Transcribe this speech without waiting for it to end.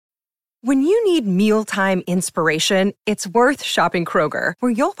When you need mealtime inspiration, it's worth shopping Kroger,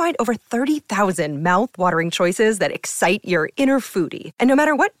 where you'll find over 30,000 mouth-watering choices that excite your inner foodie. And no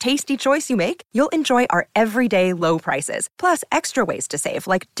matter what tasty choice you make, you'll enjoy our everyday low prices, plus extra ways to save,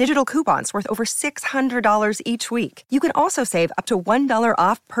 like digital coupons worth over $600 each week. You can also save up to $1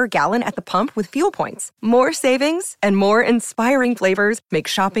 off per gallon at the pump with fuel points. More savings and more inspiring flavors make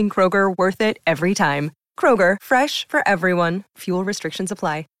shopping Kroger worth it every time. Kroger, fresh for everyone. Fuel restrictions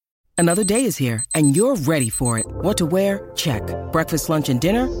apply. Another day is here, and you're ready for it. What to wear? Check. Breakfast, lunch, and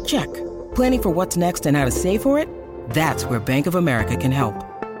dinner? Check. Planning for what's next and how to save for it? That's where Bank of America can help.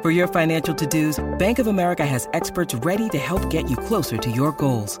 For your financial to-dos, Bank of America has experts ready to help get you closer to your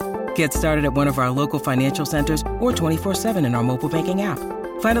goals. Get started at one of our local financial centers or 24/7 in our mobile banking app.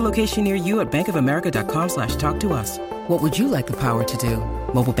 Find a location near you at bankofamerica.com/talktous. What would you like the power to do?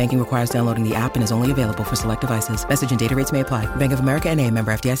 Mobile banking requires downloading the app and is only available for select devices. Message and data rates may apply. Bank of America N.A.,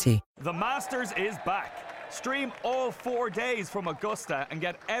 member FDIC. The Masters is back. Stream all 4 days from Augusta and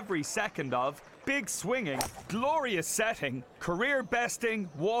get every second of big swinging, glorious setting, career besting,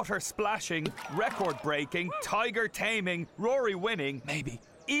 water splashing, record breaking, tiger taming, Rory winning, maybe,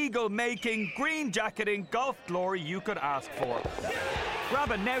 eagle making, green jacketing, golf glory you could ask for.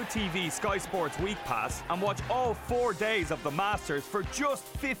 Grab a Now TV Sky Sports Week Pass and watch all 4 days of the Masters for just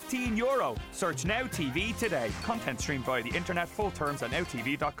 €15. Search Now TV today. Content streamed via the internet. Full terms at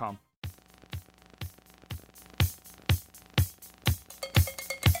nowtv.com.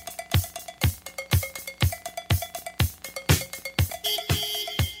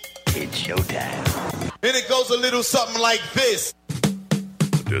 It's showtime. And it goes a little something like this.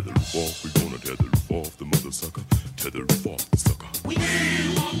 Tether it off, we gonna tether it off the mother sucker. Tether it off the sucker. We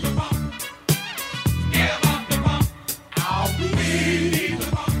want the bump. Give up the bump. Oh, we need the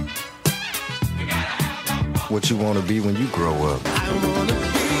bump. We gotta have the bump. What you want to be when you grow up.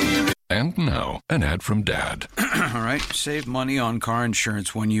 And now, an ad from Dad. All right, save money on car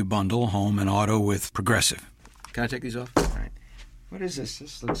insurance when you bundle home and auto with Progressive. Can I take these off? All right. What is this?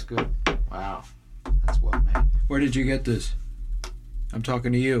 This looks good. Wow. That's well made. Where did you get this? I'm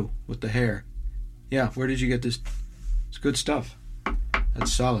talking to you with the hair. Yeah, where did you get this? It's good stuff.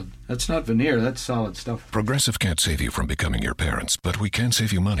 That's solid. That's not veneer. That's solid stuff. Progressive can't save you from becoming your parents, but we can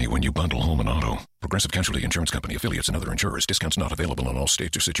save you money when you bundle home and auto. Progressive Casualty Insurance Company, affiliates, and other insurers. Discounts not available in all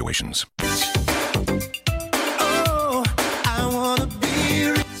states or situations. Oh, I wanna be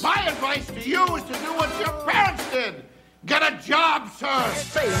rich. My advice to you is to do what your parents did. Get a job, sir.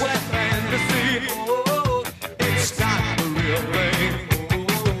 Say what fantasy. Oh, it's not the real thing.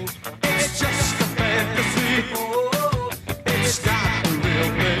 It's just a fantasy. It's not the real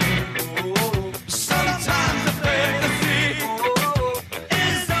thing. Sometimes the fantasy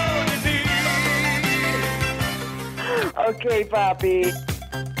is all you need. Okay, Poppy.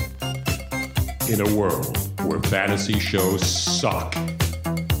 In a world where fantasy shows suck,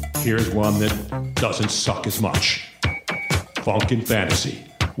 here's one that doesn't suck as much. Funkin' Fantasy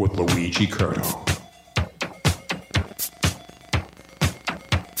with Luigi Curto.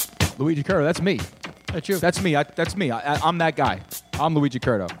 Luigi Curto, that's me. That's you. That's me. That's me. I'm that guy. I'm Luigi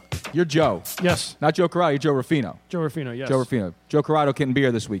Curto. You're Joe. Yes. Not Joe Corrado. You're Joe Ruffino. Joe Ruffino, yes. Joe Ruffino. Joe Corrado couldn't be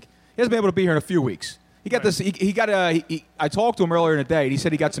here this week. He hasn't been able to be here in a few weeks. He got this. I talked to him earlier in the day, and he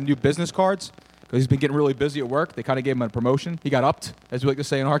said he got some new business cards because he's been getting really busy at work. They kind of gave him a promotion. He got upped, as we like to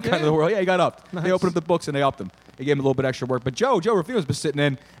say in our kind of the world. Yeah, he got upped. Nice. They opened up the books and they upped him. They gave him a little bit extra work. But Joe Ruffino's been sitting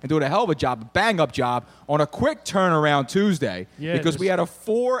in and doing a hell of a job, a bang-up job, on a quick turnaround Tuesday because we had a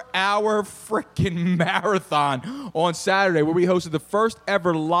 4-hour freaking marathon on Saturday where we hosted the first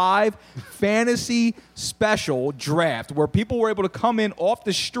ever live fantasy special draft where people were able to come in off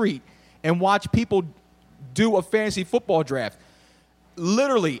the street and watch people do a fantasy football draft.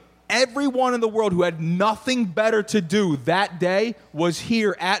 Literally, everyone in the world who had nothing better to do that day was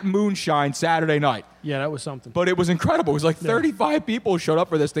here at Moonshine Saturday night. Yeah, that was something. But it was incredible. It was like 35 people showed up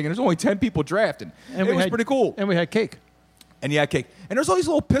for this thing, and there's only 10 people drafting. And it was pretty cool. And we had cake. And yeah, cake. And there's all these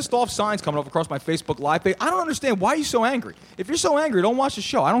little pissed off signs coming up across my Facebook Live page. I don't understand. Why are you so angry? If you're so angry, don't watch the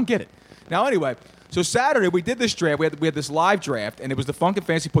show. I don't get it. Now, anyway, so Saturday we did this draft. We had this live draft, and it was the Funkin'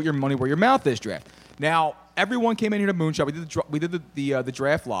 Fantasy Put Your Money Where Your Mouth Is draft. Now, everyone came in here to Moonshot. We did the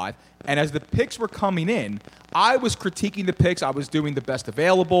draft live, and as the picks were coming in, I was critiquing the picks. I was doing the best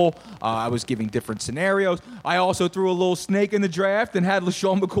available. I was giving different scenarios. I also threw a little snake in the draft and had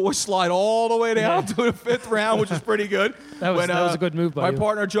LaShawn McCoy slide all the way down to the 5th round, which was pretty good. That was a good move by my you.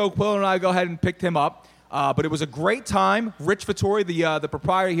 partner Joe Quill and I go ahead and picked him up. But it was a great time. Rich Vittori, the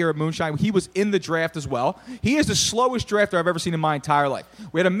proprietor here at Moonshine, he was in the draft as well. He is the slowest drafter I've ever seen in my entire life.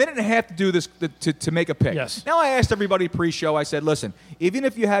 We had a minute and a half to do this to make a pick. Yes. Now I asked everybody pre-show, I said, listen, even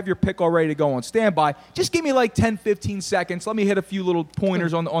if you have your pick already to go on standby, just give me like 10, 15 seconds. Let me hit a few little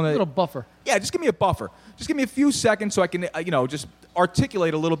pointers on the little buffer. Yeah, just give me a buffer. Just give me a few seconds so I can, just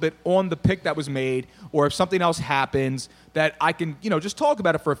articulate a little bit on the pick that was made, or if something else happens that I can, just talk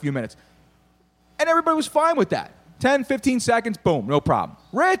about it for a few minutes. And everybody was fine with that. 10, 15 seconds, boom, no problem.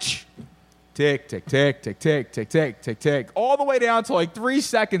 Rich, tick, tick, tick, tick, tick, tick, tick, tick, tick, all the way down to like 3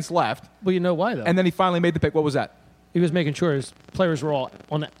 seconds left. Well, you know why, though? And then he finally made the pick. What was that? He was making sure his players were all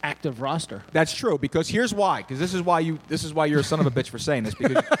on the active roster. That's true, because here's why. Because this is why you're a son of a bitch for saying this,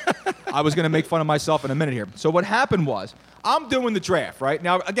 because I was going to make fun of myself in a minute here. So what happened was, I'm doing the draft, right?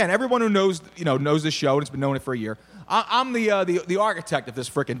 Now, again, everyone who knows this show and has been knowing it for a year, I'm the architect of this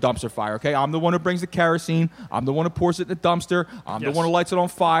freaking dumpster fire, okay? I'm the one who brings the kerosene. I'm the one who pours it in the dumpster. I'm the one who lights it on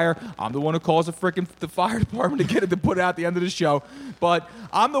fire. I'm the one who calls the fire department to get it to put it out at the end of the show. But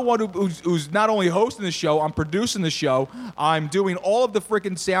I'm the one who's not only hosting the show, I'm producing the show. I'm doing all of the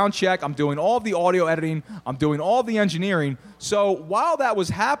freaking sound check. I'm doing all of the audio editing. I'm doing all of the engineering. So while that was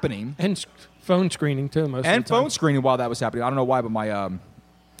happening... And phone screening, too, most of the time. And phone screening while that was happening. I don't know why, but my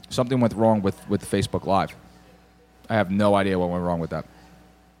something went wrong with Facebook Live. I have no idea what went wrong with that.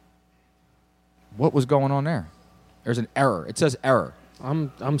 What was going on there? There's an error. It says error.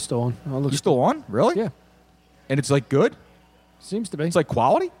 I'm still on. You're still on? Really? Yeah. And it's like good? Seems to be. It's like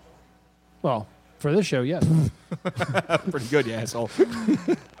quality? Well, for this show, yes. Pretty good, you asshole.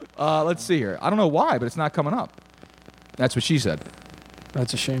 Let's see here. I don't know why, but it's not coming up. That's what she said.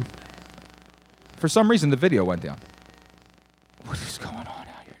 That's a shame. For some reason, the video went down. What is going on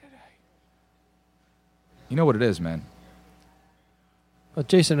out here today? You know what it is, man. Well,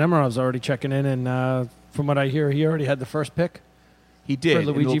 Jason Emirov's already checking in, and from what I hear, he already had the first pick. He did.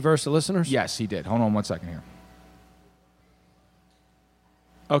 For Luigi versus the listeners? Yes, he did. Hold on 1 second here.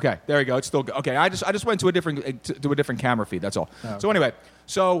 Okay, there you go. It's still good. Okay, I just went to a different camera feed. That's all. Oh, okay. So anyway,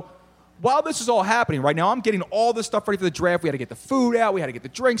 while this is all happening right now, I'm getting all this stuff ready for the draft. We had to get the food out. We had to get the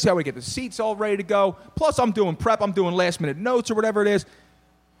drinks out. We had to get the seats all ready to go. Plus, I'm doing prep. I'm doing last-minute notes or whatever it is.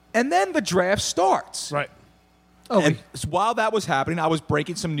 And then the draft starts. Right. And while that was happening, I was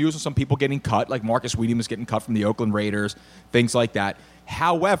breaking some news of some people getting cut, like Marcus Weedham was getting cut from the Oakland Raiders, things like that.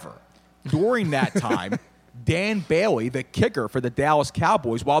 However, during that time, Dan Bailey, the kicker for the Dallas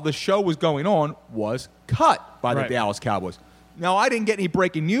Cowboys, while the show was going on, was cut by the Dallas Cowboys. Now, I didn't get any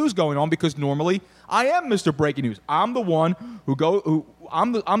breaking news going on because normally I am Mr. Breaking News. I'm the one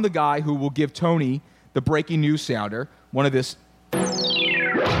I'm the guy who will give Tony the breaking news sounder, one of this,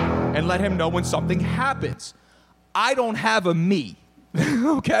 and let him know when something happens. I don't have a me.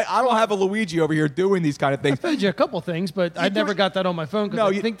 Okay? I don't have a Luigi over here doing these kind of things. I fed you a couple things, but I never got that on my phone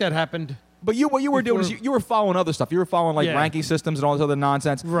because I think that happened. But what you were doing is you were following other stuff. You were following ranking systems and all this other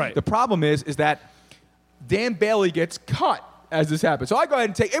nonsense. Right. The problem is that Dan Bailey gets cut as this happens. So I go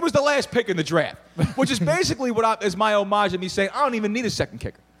ahead and it was the last pick in the draft, which is basically is my homage of me saying, I don't even need a second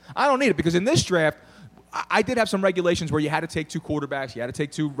kicker. I don't need it because in this draft, I did have some regulations where you had to take 2 quarterbacks, you had to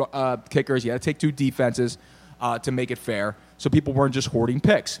take 2 kickers, you had to take 2 defenses to make it fair, so people weren't just hoarding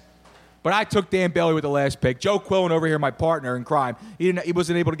picks. But I took Dan Bailey with the last pick. Joe Quillen over here, my partner in crime, he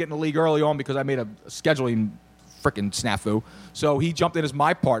wasn't able to get in the league early on because I made a scheduling frickin' snafu. So he jumped in as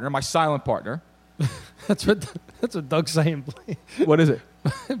my partner, my silent partner. That's what Doug's saying. What is it?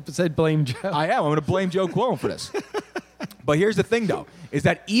 Said blame Joe. I am. I'm going to blame Joe Quillen for this. But here's the thing, though, is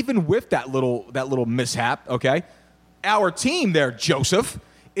that even with that little mishap, okay, our team there, Joseph,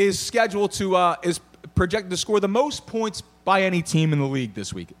 is scheduled to is projected to score the most points by any team in the league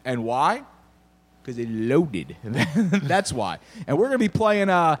this week. And why? Because it loaded. That's why. And we're going to be playing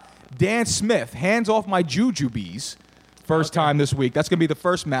Dan Smith, hands off my Jujubes, first time this week. That's going to be the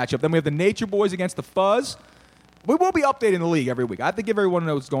first matchup. Then we have the Nature Boys against the Fuzz. We will be updating the league every week. I have to give everyone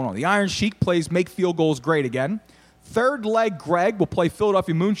know what's going on. The Iron Sheik plays Make Field Goals Great again. Third leg Greg will play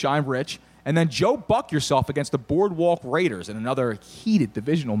Philadelphia Moonshine, Rich. And then Joe Buck yourself against the Boardwalk Raiders in another heated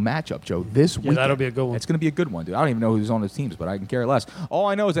divisional matchup, Joe, this week. That'll be a good one. It's going to be a good one, dude. I don't even know who's on his teams, but I can care less. All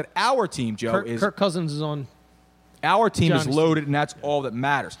I know is that our team, Joe, Kirk Cousins is on. Our team is loaded, and that's all that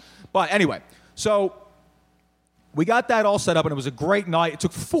matters. But anyway, so we got that all set up, and it was a great night. It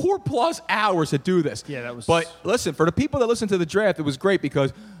took 4+ hours to do this. Yeah, that was. But listen, for the people that listen to the draft, it was great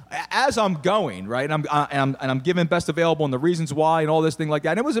because as I'm going, right, and I'm giving best available and the reasons why and all this thing like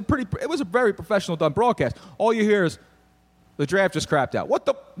that. And it was a very professional done broadcast. All you hear is The draft just crapped out. What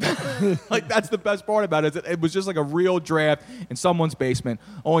the? Like, that's the best part about it. It was just like a real draft in someone's basement.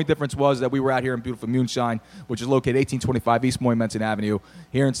 Only difference was that we were out here in beautiful Moonshine, which is located 1825 East Moymenton Avenue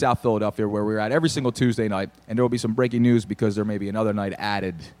here in South Philadelphia, where we're at every single Tuesday night. And there will be some breaking news because there may be another night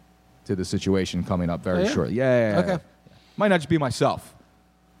added to the situation coming up very shortly. Yeah. Okay. Might not just be myself.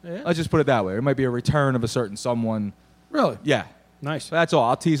 Yeah. Let's just put it that way. It might be a return of a certain someone. Really? Yeah. Nice. That's all.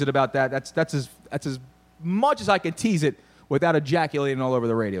 I'll tease it about that. That's as much as I can tease it without ejaculating all over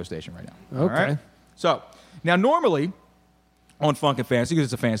the radio station right now. Okay. All right? So, now normally on Funkin' Fantasy, because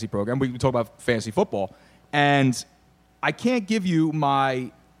it's a fantasy program, we talk about fantasy football, and I can't give you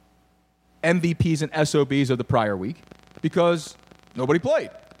my MVPs and SOBs of the prior week because nobody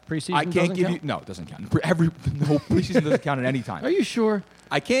played. Preseason I can't doesn't give count? you. No, it doesn't count. No, preseason doesn't count at any time. Are you sure?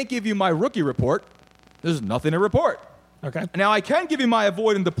 I can't give you my rookie report. There's nothing to report. Okay. Now, I can give you my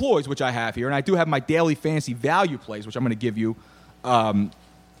avoid and deploys, which I have here, and I do have my daily fantasy value plays, which I'm going to give you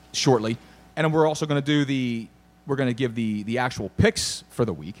shortly. And we're also going to do we're going to give the actual picks for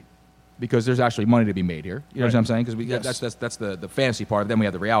the week because there's actually money to be made here. You know what I'm saying? Because that's the fantasy part of it. Then we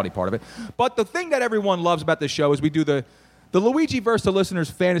have the reality part of it. But the thing that everyone loves about this show is we do the Luigi versus the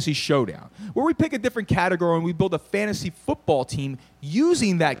Listeners Fantasy Showdown, where we pick a different category and we build a fantasy football team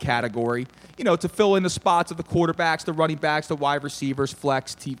using that category, to fill in the spots of the quarterbacks, the running backs, the wide receivers,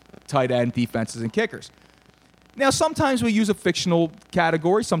 flex, tight end, defenses, and kickers. Now, sometimes we use a fictional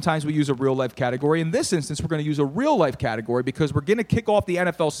category. Sometimes we use a real-life category. In this instance, we're going to use a real-life category because we're going to kick off the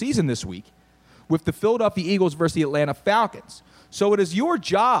NFL season this week with the Philadelphia Eagles versus the Atlanta Falcons. So it is your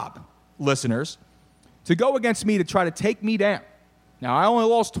job, listeners, to go against me to try to take me down. Now, I only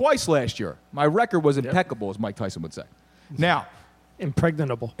lost twice last year. My record was impeccable, as Mike Tyson would say. Now,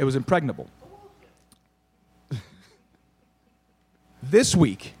 impregnable. It was impregnable. This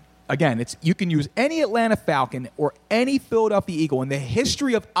week, again, you can use any Atlanta Falcon or any Philadelphia Eagle in the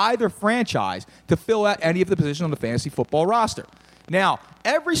history of either franchise to fill out any of the positions on the fantasy football roster. Now,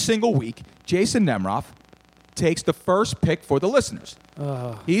 every single week, Jason Nemroff takes the first pick for the listeners.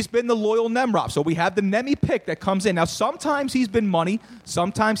 He's been the loyal Nemroff. So we have the Nemi pick that comes in. Now, sometimes he's been money.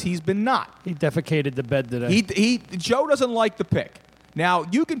 Sometimes he's been not. He defecated the bed today. Joe doesn't like the pick. Now,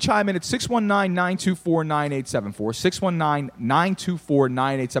 you can chime in at 619-924-9874,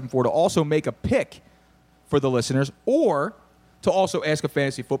 619-924-9874 to also make a pick for the listeners or to also ask a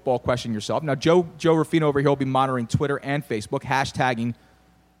fantasy football question yourself. Now, Joe Ruffino over here will be monitoring Twitter and Facebook, hashtagging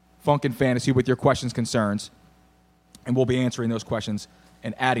Funkin' Fantasy with your questions, concerns, and we'll be answering those questions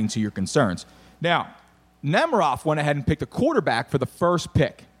and adding to your concerns. Now, Nemiroff went ahead and picked a quarterback for the first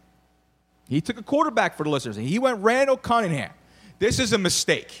pick. He took a quarterback for the listeners, and he went Randall Cunningham. This is a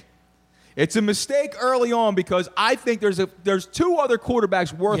mistake. It's a mistake early on because I think there's two other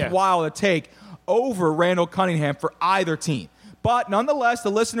quarterbacks worthwhile to take over Randall Cunningham for either team. But nonetheless,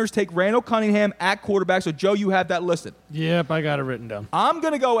 the listeners take Randall Cunningham at quarterback. So, Joe, you have that listed. Yep, I got it written down. I'm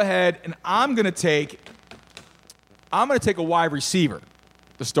going to go ahead and I'm going to take a wide receiver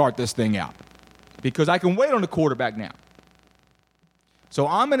to start this thing out because I can wait on the quarterback now. So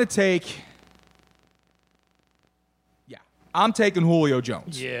I'm going to take... I'm taking Julio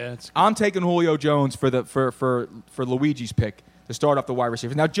Jones. Yeah, I'm taking Julio Jones for Luigi's pick to start off the wide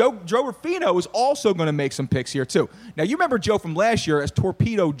receivers. Now, Joe Ruffino is also going to make some picks here, too. Now, you remember Joe from last year as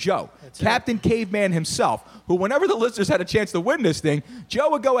Torpedo Joe, Captain Caveman himself, who whenever the listeners had a chance to win this thing, Joe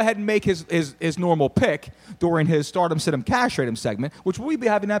would go ahead and make his normal pick during his Stardom Sit-'em Cash Rate 'em segment, which will we be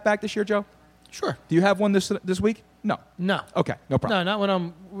having that back this year, Joe? Sure. Do you have one this week? No. Okay, no problem. No, not when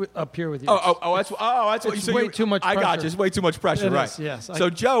I'm up here with you. That's what it's way too much pressure. I got you. It's way too much pressure, It right? is, yes. So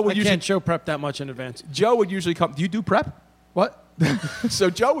Joe would I can't show prep that much in advance. Joe would usually come. Do you do prep? What? So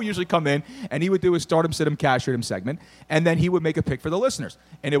Joe would usually come in and he would do his Stardom Sit-'em Cash Rate 'em segment, and then he would make a pick for the listeners,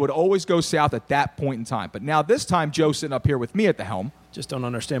 and it would always go south at that point in time. But now this time, Joe's sitting up here with me at the helm. Just don't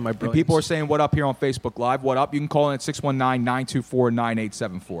understand my brilliance. And people are saying what up here on Facebook Live. What up? You can call in at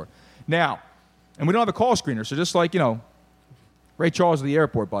 619-924-9874. Now. And we don't have a call screener, so just like, Ray Charles at the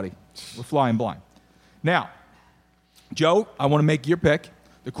airport, buddy. We're flying blind. Now, Joe, I want to make your pick.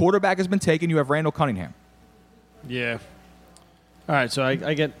 The quarterback has been taken. You have Randall Cunningham. Yeah. All right, so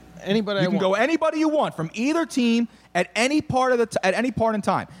I get anybody I want. You can go anybody you want from either team at any part in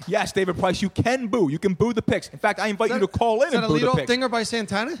time. Yes, David Price, you can boo. You can boo the picks. In fact, I invite you to call in and boo the picks. Is that a leadoff dinger by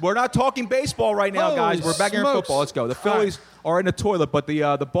Santana? We're not talking baseball right now, guys. We're back here in football. Let's go. The Phillies are in the toilet, but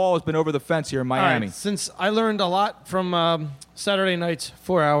the ball has been over the fence here in Miami. All right, since I learned a lot from Saturday night's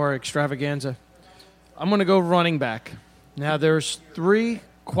 4-hour extravaganza, I'm going to go running back. Now, there's 3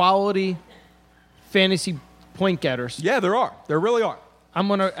 quality fantasy point getters. Yeah, there are. There really are. I'm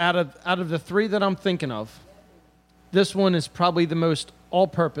going to, out of the 3 that I'm thinking of, this one is probably the most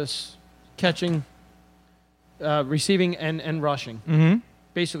all-purpose catching, receiving, and rushing. Mm-hmm.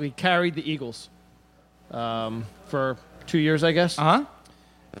 Basically carried the Eagles for 2 years, I guess. Uh-huh.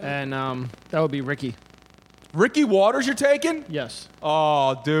 And that would be Ricky. Ricky Waters you're taking? Yes.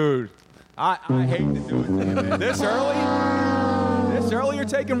 Oh, dude. I hate to do it to you, man. This early? This early you're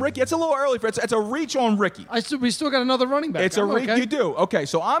taking Ricky? It's a little early. It's a reach on Ricky. We still got another running back. It's a reach. Okay. You do. Okay,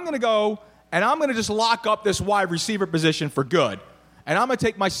 so I'm going to go, and I'm going to just lock up this wide receiver position for good. And I'm going to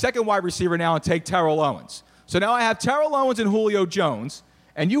take my second wide receiver now and take Terrell Owens. So now I have Terrell Owens and Julio Jones,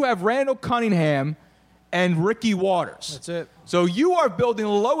 and you have Randall Cunningham and Ricky Waters. That's it. So you are building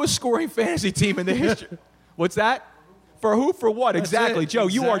the lowest scoring fantasy team in the history. What's that? For who? For what? That's exactly. it. Joe,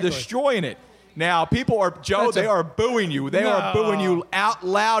 you are Exactly. destroying it. Now, people are, Joe, they are booing you. They are booing you out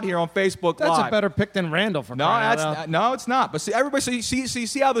loud here on Facebook That's Live. a better pick than Randall for crying out loud. No, it's not. But see, everybody,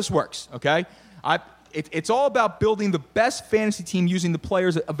 see how this works, okay? It's all about building the best fantasy team using the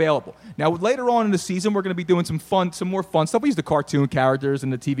players available. Now, later on in the season, we're going to be doing some more fun stuff. We use the cartoon characters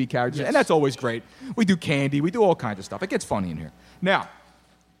and the TV characters, Yes. and that's always great. We do candy. We do all kinds of stuff. It gets funny in here. Now,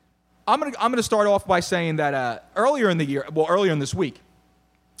 I'm gonna start off by saying that earlier in this week,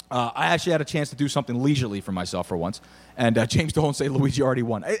 I actually had a chance to do something leisurely for myself for once. And James Dolan say Luigi already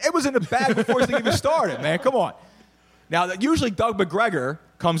won. It was in the bag before this thing even started, man. Come on. Now, usually Doug McGregor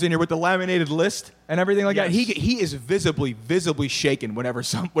comes in here with the laminated list and everything like that. He is visibly shaken whenever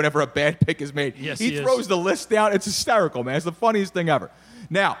a bad pick is made. Yes, he throws the list down. It's hysterical, man. It's the funniest thing ever.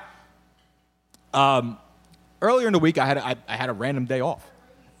 Now, earlier in the week, I had a random day off.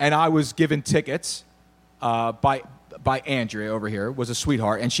 And I was given tickets by Andrea over here, was a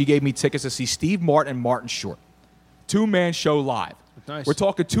sweetheart, and she gave me tickets to see Steve Martin and Martin Short. Two-man show live. Nice. We're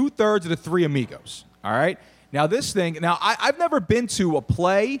talking 2/3 of the Three Amigos, all right? Now, this thing, I've never been to a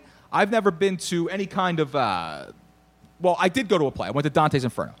play. I've never been to any kind of, well, I did go to a play. I went to Dante's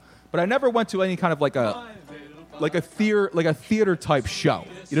Inferno. But I never went to any kind of like a theater type show.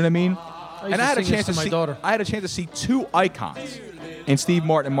 You know what I mean? I had a chance to see my daughter. I had a chance to see two icons in Steve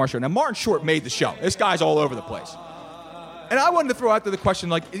Martin and Martin Short. Now, Martin Short made the show. This guy's all over the place. And I wanted to throw out there the question,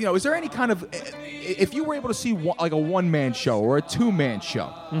 like, is there any kind of, if you were able to see like a one-man show or a two-man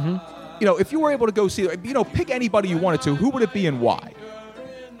show, if you were able to go see, pick anybody you wanted to, who would it be and why?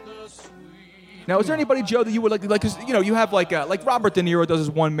 Now, is there anybody, Joe, that you would like? Because you have like Robert De Niro does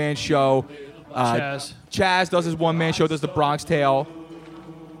his one-man show. Chaz does his one-man show. Does the Bronx Tale.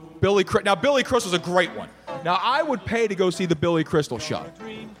 Billy Crystal's a great one. Now, I would pay to go see the Billy Crystal show.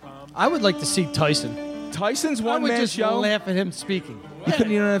 I would like to see Tyson. Tyson's I would one-man just show. laugh at him speaking. You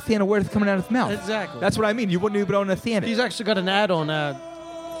couldn't even understand a word that's coming out of his mouth. Exactly. That's what I mean. You wouldn't even understand it. He's actually got an ad on.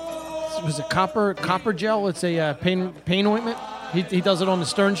 Was it copper gel? It's a pain ointment. He does it on the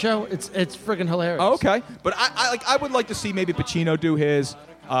Stern Show. It's friggin' hilarious. Oh, okay, but I would like to see maybe Pacino do his.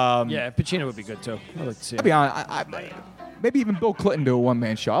 Yeah, Pacino would be good too. I'd like to see. I'll be honest. Maybe even Bill Clinton do a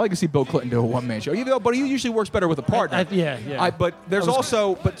one-man show. I like to see Bill Clinton do a one-man show. But he usually works better with a partner. Yeah. But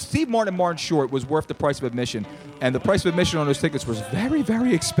Steve Martin and Martin Short was worth the price of admission, and the price of admission on those tickets was very,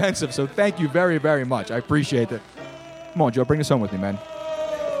 very expensive. So thank you very, very much. I appreciate it. Come on, Joe, bring this home with me, man.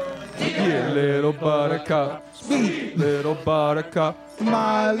 Yeah, little buttercup, sweet little buttercup,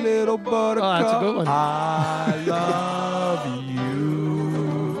 my little buttercup. Oh, that's a good one. I love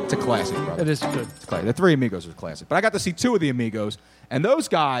you. It's a classic, brother. It is good. It's classic. The Three Amigos are a classic. But I got to see two of the Amigos, and those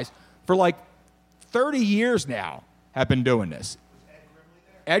guys, for like 30 years now, have been doing this.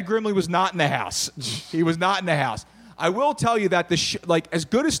 Ed Grimley was not in the house. He was not in the house. I will tell you that as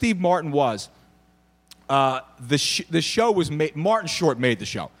good as Steve Martin was, the show was made. Martin Short made the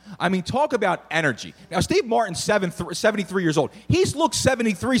show. I mean, talk about energy. Now, Steve Martin's 73 years old. He's looked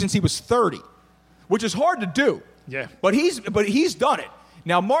 73 since he was 30, which is hard to do. Yeah. But he's done it.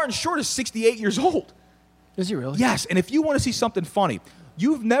 Now, Martin Short is 68 years old. Is he really? Yes. And if you want to see something funny,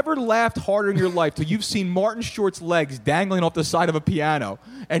 you've never laughed harder in your life till you've seen Martin Short's legs dangling off the side of a piano,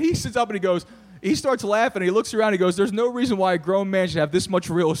 and he sits up and he starts laughing, and he looks around and he goes, there's no reason why a grown man should have this much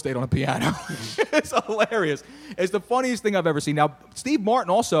real estate on a piano. It's hilarious. It's the funniest thing I've ever seen. Now, Steve Martin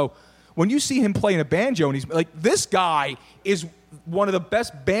also, when you see him playing a banjo, and he's like, this guy is one of the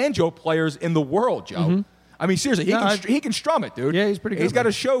best banjo players in the world, Joe. Mm-hmm. I mean, seriously, he can strum it, dude. Yeah, he's pretty good. He's got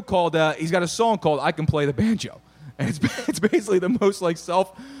a show called, he's got a song called I Can Play the Banjo. And it's basically the most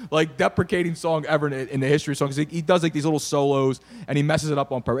deprecating song ever in the history of songs. He does like these little solos and he messes it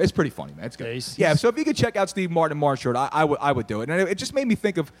up on purpose. It's pretty funny, man. It's good. Yeah, so if you could check out Steve Martin and Martin Short, I would do it. And it just made me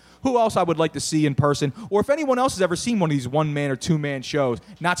think of who else I would like to see in person, or if anyone else has ever seen one of these one-man or two-man shows,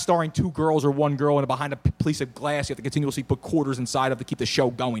 not starring two girls or one girl and behind a piece of glass you have to continuously put quarters inside of to keep the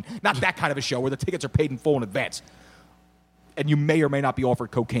show going. Not that kind of a show where the tickets are paid in full in advance. and you may or may not be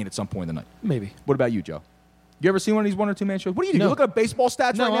offered cocaine at some point in the night. Maybe. What about you, Joe? You ever seen one of these one or two man shows? What do you do? No. You looking at baseball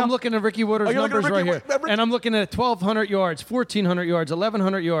stats No, right now? I'm looking at Ricky Waters' numbers right here. And I'm looking at 1,200 yards, 1,400 yards,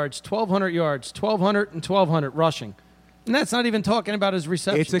 1,100 yards, 1,200 yards, 1,200 and 1,200 rushing. And that's not even talking about his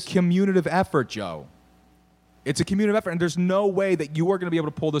receptions. It's a cumulative effort, Joe. It's a cumulative effort, and there's no way that you are going to be able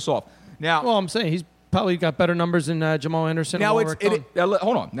to pull this off. Now, well, I'm saying he's probably got better numbers than Jamal Anderson. Now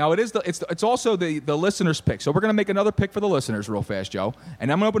hold on. Now it's also the listeners' pick. So we're going to make another pick for the listeners real fast, Joe.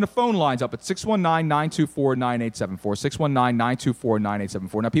 And I'm going to open the phone lines up at 619-924-9874.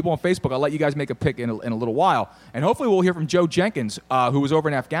 619-924-9874. Now, people on Facebook, I'll let you guys make a pick in a little while, and hopefully we'll hear from Joe Jenkins, who was over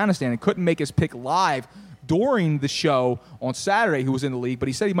in Afghanistan and couldn't make his pick live during the show on Saturday, who was in the league, but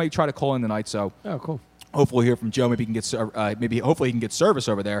he said he might try to call in tonight. So oh, cool. Hopefully we'll hear from Joe. Maybe he can get hopefully he can get service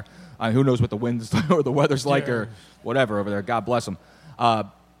over there. Who knows what the winds or the weather's like or whatever over there. God bless him.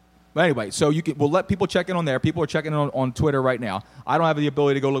 But anyway, so we'll let people check in on there. People are checking in on Twitter right now. I don't have the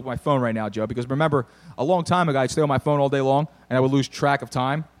ability to go look at my phone right now, Joe, because remember, a long time ago, I'd stay on my phone all day long, and I would lose track of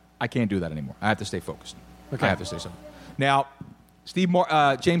time. I can't do that anymore. I have to stay focused. Okay. I have to stay so. Now,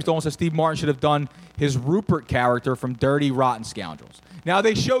 James Dolan says Steve Martin should have done his Rupert character from Dirty Rotten Scoundrels. Now,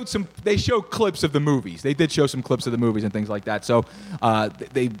 they showed clips of the movies. They did show some clips of the movies and things like that. So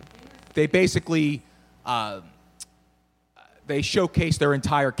they basically they showcased their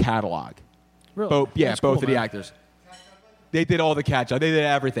entire catalog. Really? Both cool, of the actors. They did all the catch-up. They did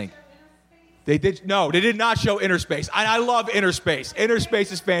everything. They did not show Inner Space. I love Inner Space. Inner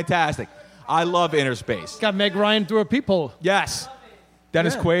Space is fantastic. I love Inner Space. Got Meg Ryan through a peephole. Yes.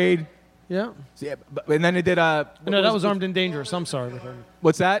 Dennis Quaid. Yeah. And then they did no, that was Armed and Dangerous. I'm sorry.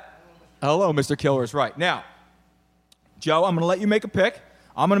 What's that? Hello, Mr. Killers. Right. Now, Joe, I'm going to let you make a pick.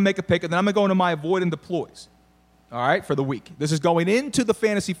 I'm going to make a pick, and then I'm going to go into my avoid and deploys. All right, for the week. This is going into the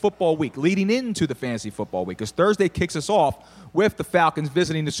fantasy football week, leading into the fantasy football week, because Thursday kicks us off with the Falcons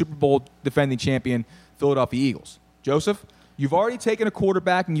visiting the Super Bowl defending champion Philadelphia Eagles. Joseph, you've already taken a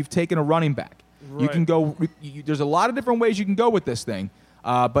quarterback and you've taken a running back. Right. You can go. There's a lot of different ways you can go with this thing.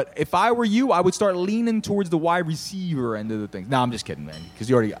 But if I were you, I would start leaning towards the wide receiver end of the thing. No, I'm just kidding, man,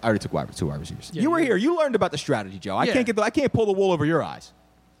 because I already took two wide receivers. Yeah, you were here. You learned about the strategy, Joe. I can't pull the wool over your eyes.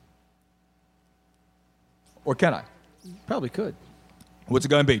 Or can I? Probably could. What's it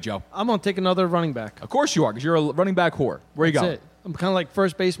going to be, Joe? I'm going to take another running back. Of course you are, because you're a running back whore. Where you going? I'm kind of like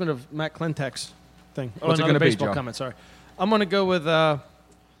first baseman of Matt Klentek's thing. What's it going to be, Joe? Comment, sorry. I'm going to go with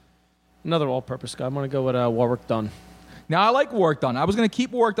another all-purpose guy. I'm going to go with Warwick Dunn. Now, I like Warwick Dunn. I was going to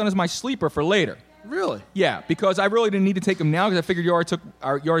keep Warwick Dunn as my sleeper for later. Really? Yeah, because I really didn't need to take him now because I figured you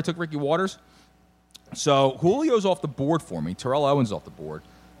already took Ricky Waters. So Julio's off the board for me. Terrell Owens off the board.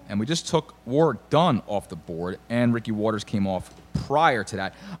 And we just took Warwick Dunn off the board, and Ricky Waters came off prior to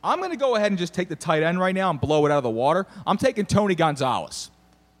that. I'm going to go ahead and just take the tight end right now and blow it out of the water. I'm taking Tony Gonzalez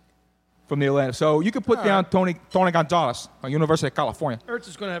from the Atlanta. So you can put down Tony Gonzalez from University of California. Ertz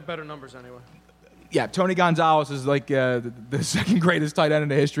is going to have better numbers anyway. Yeah, Tony Gonzalez is like the second greatest tight end in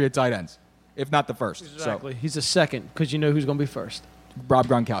the history of tight ends, if not the first. Exactly. So. He's the second because you know who's going to be first. Rob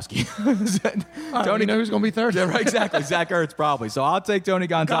Gronkowski. Tony, you know who's going to be third? Yeah, right, exactly. Zach Ertz probably. So I'll take Tony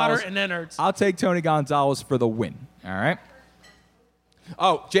Gonzalez. Goddard and then Ertz. I'll take Tony Gonzalez for the win. All right.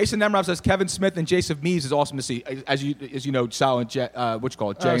 Oh, Jason Nemrov says Kevin Smith and Jason Mees is awesome to see. As you know, Silent Jay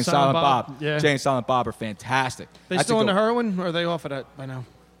and Silent Bob. Yeah. Jay and Silent Bob are fantastic. They still on the heroin, or are they off of that by now?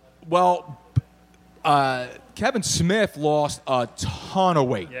 Well, Kevin Smith lost a ton of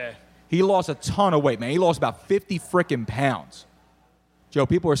weight. Yeah. He lost a ton of weight, man. He lost about 50 freaking pounds. Joe,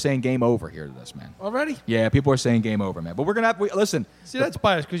 people are saying game over here to this, man. Already? Yeah, people are saying game over, man. But we're going to have listen. See, that's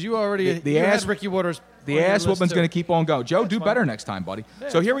biased because you already had Ricky Waters. The ass whooping's going to keep on going. Joe, do better next time, buddy. Yeah,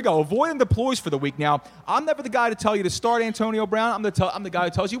 so here we go. Avoiding deploys for the week. Now, I'm never the guy to tell you to start Antonio Brown. I'm the guy who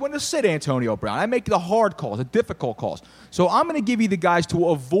tells you when to sit Antonio Brown. I make the hard calls, the difficult calls. So I'm going to give you the guys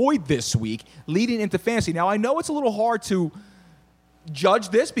to avoid this week leading into fantasy. Now, I know it's a little hard to judge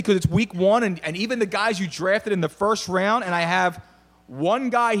this because it's week one, and even the guys you drafted in the first round, and I have one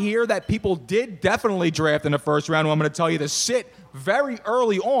guy here that people did definitely draft in the first round who I'm going to tell you to sit very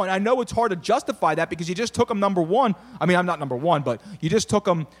early on. I know it's hard to justify that because you just took him number one. I mean, I'm not number one, but you just took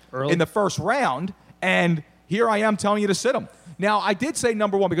him early in the first round, and here I am telling you to sit him. Now, I did say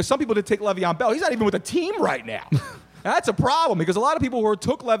number one because some people did take Le'Veon Bell. He's not even with the team right now. That's a problem because a lot of people who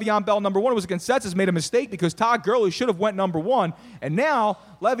took Le'Veon Bell number one, it was a consensus, made a mistake because Todd Gurley should have went number one, and now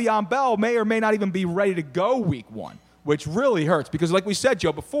Le'Veon Bell may or may not even be ready to go week one, which really hurts because, like we said,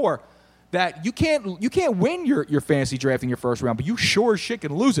 Joe, before, that you can't win your fantasy draft in your first round, but you sure as shit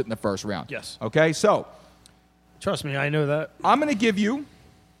can lose it in the first round. Yes. Okay, so trust me, I know that. I'm going to give you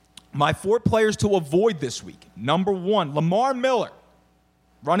My 4 players to avoid this week. Number 1, Lamar Miller,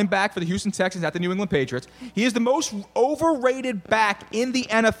 running back for the Houston Texans at the New England Patriots. He is the most overrated back in the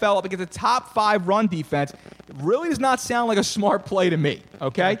NFL up against a top 5 run defense. It really does not sound like a smart play to me,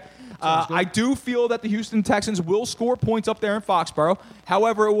 okay? I do feel that the Houston Texans will score points up there in Foxborough.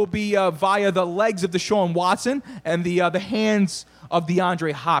 However, it will be via the legs of Deshaun Watson and the hands of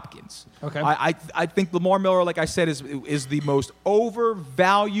DeAndre Hopkins. Okay. I think Lamar Miller, like I said, is the most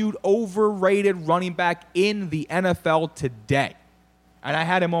overvalued, overrated running back in the NFL today. And I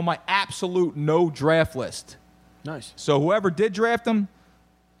had him on my absolute no draft list. Nice. So whoever did draft him,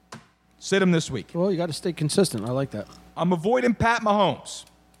 sit him this week. Well, you got to stay consistent. I like that. I'm avoiding Pat Mahomes.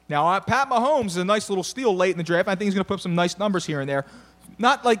 Now, Pat Mahomes is a nice little steal late in the draft. I think he's going to put up some nice numbers here and there.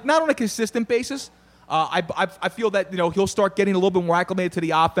 Not on a consistent basis. I feel that he'll start getting a little bit more acclimated to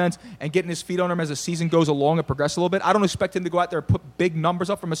the offense and getting his feet on him as the season goes along and progress a little bit. I don't expect him to go out there and put big numbers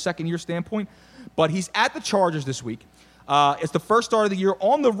up from a second-year standpoint, but he's at the Chargers this week. It's the first start of the year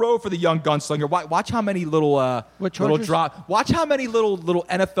on the road for the young gunslinger. Watch how many little drop. Watch how many little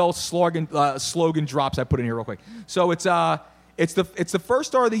NFL slogan drops I put in here real quick. So it's the first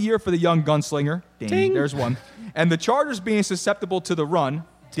start of the year for the young gunslinger. Ding. There's one. And the Chargers being susceptible to the run.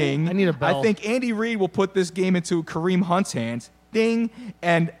 Ding. I need a bell. I think Andy Reid will put this game into Kareem Hunt's hands. Ding.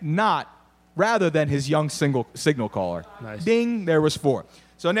 And rather than his young signal caller. Nice. Ding. There was 4.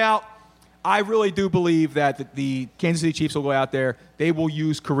 So now, I really do believe that the Kansas City Chiefs will go out there. They will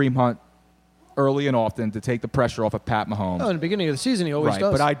use Kareem Hunt early and often to take the pressure off of Pat Mahomes. Oh, in the beginning of the season, he always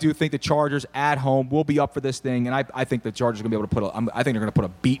does. But I do think the Chargers at home will be up for this thing, and I think the Chargers are going to be able to I think they're going to put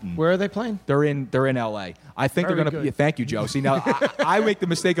a beating. Where are they playing? They're in L.A. I think they're going to. Thank you, Joe. See, now I make the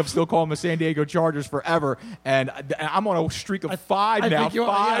mistake of still calling the San Diego Chargers forever, and I'm on a streak of 5 now.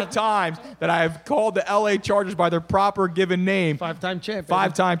 5 times that I have called the L.A. Chargers by their proper given name. 5-time champ.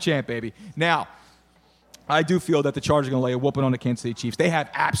 5-time champ, baby. Now, I do feel that the Chargers are going to lay a whooping on the Kansas City Chiefs. They have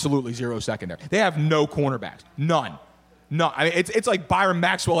absolutely zero secondary. They have no cornerbacks. None. I mean, it's like Byron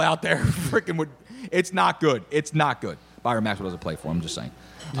Maxwell out there. It's not good. It's not good. Byron Maxwell doesn't play for him, I'm just saying.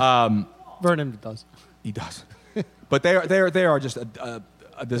 Vernon does. He does. But they are just a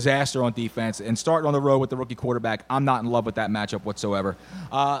disaster on defense. And starting on the road with the rookie quarterback, I'm not in love with that matchup whatsoever.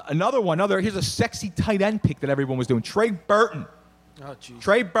 Here's a sexy tight end pick that everyone was doing. Trey Burton. Oh, jeez.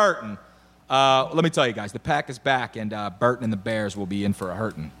 Trey Burton. Let me tell you guys, the Pack is back, and Burton and the Bears will be in for a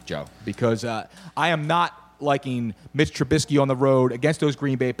hurting, Joe, because I am not liking Mitch Trubisky on the road against those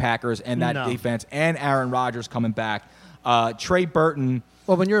Green Bay Packers and that defense, and Aaron Rodgers coming back. Trey Burton.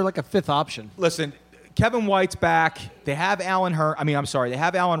 Well, when you're like a 5th option. Listen, Kevin White's back. They have They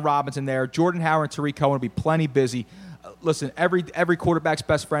have Allen Robinson there. Jordan Howard and Tariq Cohen will be plenty busy. Listen, every quarterback's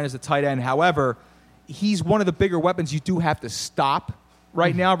best friend is a tight end. However, he's one of the bigger weapons you do have to stop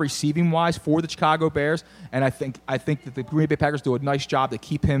right now, receiving-wise, for the Chicago Bears. And I think that the Green Bay Packers do a nice job to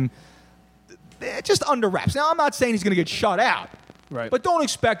keep him just under wraps. Now, I'm not saying he's going to get shut out. Right. But don't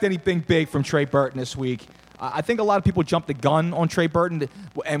expect anything big from Trey Burton this week. I think a lot of people jumped the gun on Trey Burton.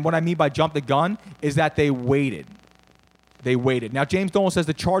 And what I mean by jump the gun is that they waited. Now, James Dolan says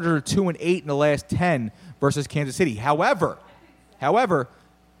the Chargers are 2-8 in the last 10 versus Kansas City. However,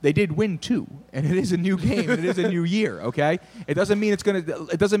 they did win 2, and it is a new game, and it is a new year. Okay, it doesn't mean it's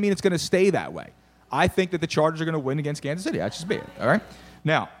gonna stay that way. I think that the Chargers are gonna win against Kansas City. That's just me. All right.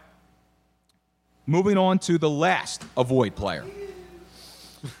 Now, moving on to the last avoid player,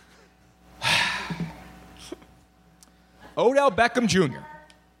 Odell Beckham Jr.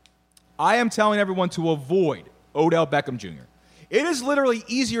 I am telling everyone to avoid Odell Beckham Jr. It is literally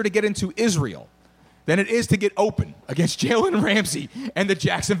easier to get into Israel than it is to get open against Jalen Ramsey and the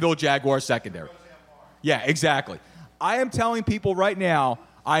Jacksonville Jaguars secondary. Yeah, exactly. I am telling people right now,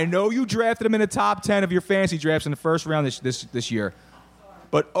 I know you drafted him in the top 10 of your fantasy drafts in the first round this year,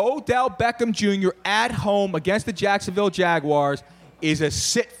 but Odell Beckham Jr. at home against the Jacksonville Jaguars is a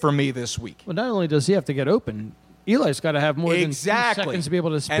sit for me this week. Well, not only does he have to get open, Eli's got to have more than 2 seconds to be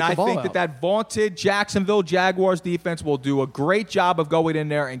able to spit the ball out. And I think that vaunted Jacksonville Jaguars defense will do a great job of going in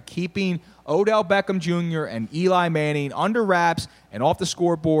there and keeping Odell Beckham Jr. and Eli Manning under wraps and off the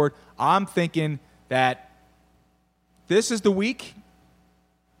scoreboard. I'm thinking that this is the week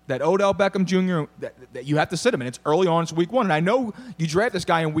that Odell Beckham Jr., that you have to sit him. And it's early on. It's week 1. And I know you draft this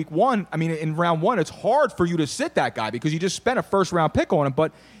guy in week 1. I mean, in round 1, it's hard for you to sit that guy because you just spent a first-round pick on him.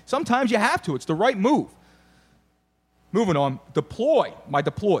 But sometimes you have to. It's the right move. Moving on, my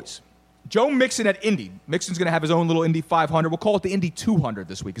deploys. Joe Mixon at Indy. Mixon's going to have his own little Indy 500. We'll call it the Indy 200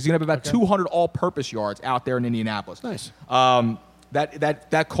 this week. He's going to have about 200 all-purpose yards out there in Indianapolis. Nice.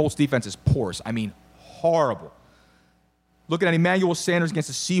 That Colts defense is porous. I mean, horrible. looking at Emmanuel Sanders against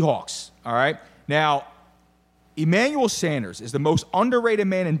the Seahawks. All right. Now, Emmanuel Sanders is the most underrated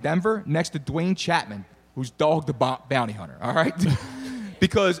man in Denver next to Dwayne Chapman, who's Dog the Bounty Hunter. All right.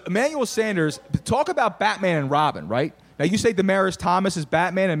 Because Emmanuel Sanders, talk about Batman and Robin, right? Now, you say Demaryius Thomas is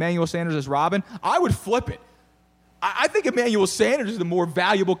Batman and Emmanuel Sanders is Robin. I would flip it. I think Emmanuel Sanders is the more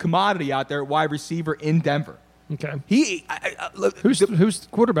valuable commodity out there at wide receiver in Denver. Okay. Who's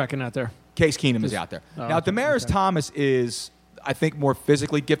quarterbacking out there? Case Keenum is out there. Now, Demaryius Thomas is, I think, more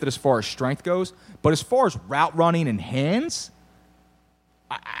physically gifted as far as strength goes. But as far as route running and hands,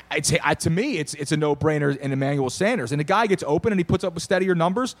 I'd say, to me, it's a no-brainer in Emmanuel Sanders. And the guy gets open and he puts up with steadier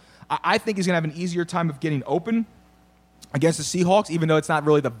numbers. I think he's going to have an easier time of getting open against the Seahawks, even though it's not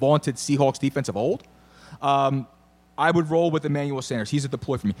really the vaunted Seahawks defense of old. I would roll with Emmanuel Sanders. He's a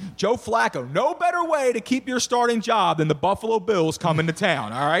deploy for me. Joe Flacco, no better way to keep your starting job than the Buffalo Bills coming to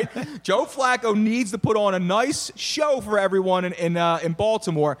town, all right? Joe Flacco needs to put on a nice show for everyone in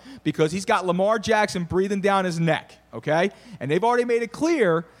Baltimore because he's got Lamar Jackson breathing down his neck, okay? And they've already made it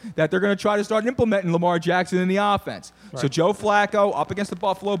clear that they're going to try to start implementing Lamar Jackson in the offense. Right. So Joe Flacco up against the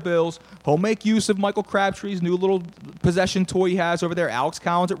Buffalo Bills. He'll make use of Michael Crabtree's new little possession toy he has over there. Alex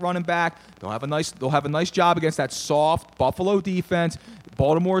Collins at running back. They'll have a nice job against that soft Buffalo defense.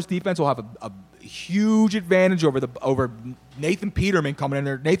 Baltimore's defense will have a huge advantage over Nathan Peterman coming in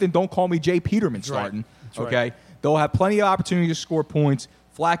there. Nathan, don't call me Jay Peterman starting. That's okay? Right. They'll have plenty of opportunity to score points.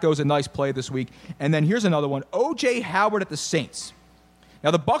 Flacco's a nice play this week. And then here's another one. O.J. Howard at the Saints.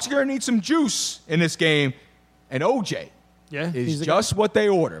 Now, the Bucs are going to need some juice in this game. And O.J. is just what they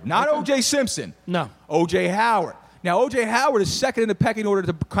order. Not O.J. Simpson. No. O.J. Howard. Now, O.J. Howard is second in the pecking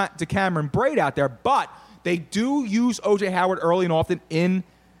order to Cameron Braid out there, but they do use O.J. Howard early and often in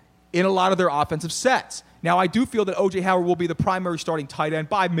a lot of their offensive sets. Now, I do feel that O.J. Howard will be the primary starting tight end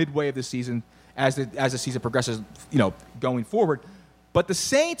by midway of the season as the season progresses, going forward. But the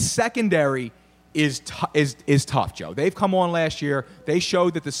Saints secondary is tough, Joe. They've come on last year. They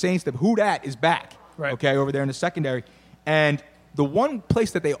showed that the Saints, who dat is back, right? Okay, over there in the secondary. And the one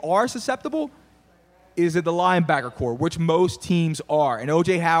place that they are susceptible is at the linebacker core, which most teams are. And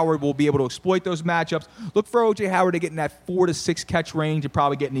O.J. Howard will be able to exploit those matchups. Look for O.J. Howard to get in that 4 to 6 catch range and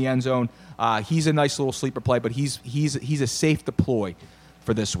probably get in the end zone. He's a nice little sleeper play, but he's a safe deploy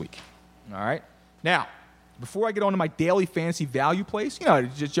for this week. All right? Now, before I get on to my daily fantasy value plays,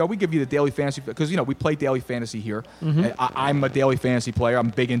 Joe, we give you the daily fantasy because, we play daily fantasy here. Mm-hmm. I'm a daily fantasy player. I'm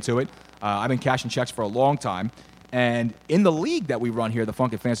big into it. I've been cashing checks for a long time. And in the league that we run here, the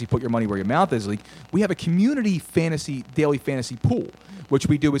Funkin' Fantasy Put Your Money Where Your Mouth Is League, we have a community daily fantasy pool, which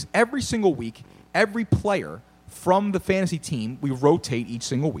we do is every single week, every player from the fantasy team, we rotate each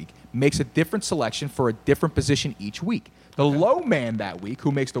single week, makes a different selection for a different position each week. The low man that week,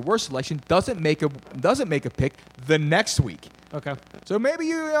 who makes the worst selection, doesn't make a pick the next week. Okay. So maybe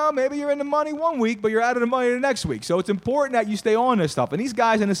you're in the money one week, but you're out of the money the next week. So it's important that you stay on this stuff. And these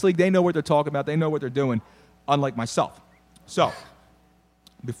guys in this league, they know what they're talking about. They know what they're doing, unlike myself. So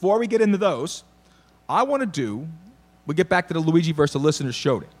before we get into those, we get back to the Luigi versus the listeners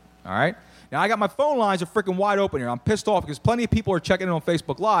showed it. All right? Now, I got my phone lines are freaking wide open here. I'm pissed off because plenty of people are checking in on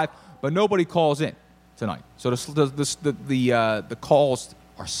Facebook Live, but nobody calls in tonight. So the calls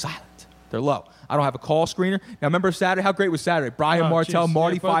are silent. They're low. I don't have a call screener. Now, remember Saturday? How great was Saturday? Brian Martell,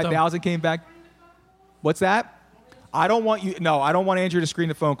 Marty 5000 came back. What's that? I don't want Andrew to screen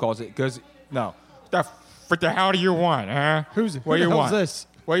the phone calls because, no. What the hell do you want, huh? What do you want? This?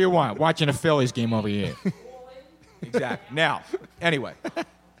 What do you want? Watching a Phillies game over here. Exactly. Now, anyway.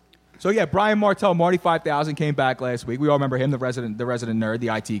 So, yeah, Brian Martell, Marty 5000 came back last week. We all remember him, the resident nerd, the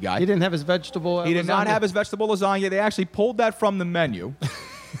IT guy. He didn't have his vegetable He did not have his vegetable lasagna. They actually pulled that from the menu.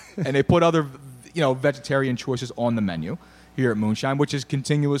 And they put other, vegetarian choices on the menu here at Moonshine, which is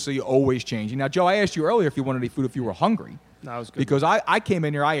continuously always changing. Now, Joe, I asked you earlier if you wanted any food if you were hungry. No, it was good. Because I came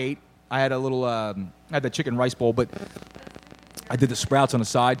in here, I ate. I had a little, I had the chicken rice bowl, but I did the sprouts on the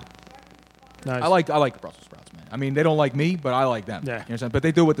side. Nice. I like the Brussels sprouts, man. I mean, they don't like me, but I like them. Yeah. You understand? But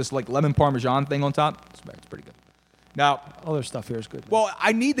they do it with this lemon Parmesan thing on top. It's pretty good. Now, other stuff here is good. Well,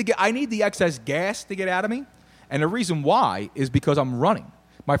 I need the excess gas to get out of me, and the reason why is because I'm running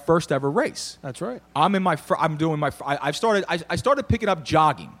my first ever race. That's right. I started picking up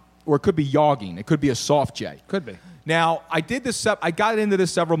jogging, or it could be yogging. It could be a soft J. Could be. Now, I got into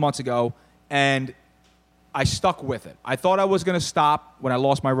this several months ago, and I stuck with it. I thought I was going to stop when I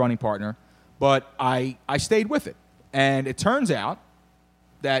lost my running partner, but I stayed with it. And it turns out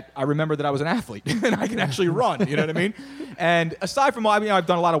that I remember that I was an athlete, and I can actually run, you know what I mean? And aside from, I've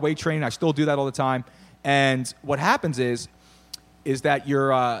done a lot of weight training. I still do that all the time. And what happens is that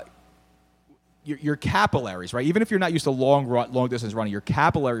your capillaries, right? Even if you're not used to long distance running, your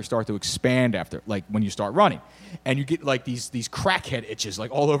capillaries start to expand after, like when you start running, and you get like these crackhead itches like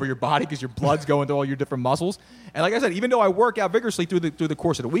all over your body because your blood's going to all your different muscles. And like I said, even though I work out vigorously through the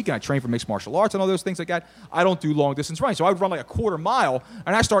course of the week and I train for mixed martial arts and all those things like that, I don't do long distance running. So I would run like a quarter mile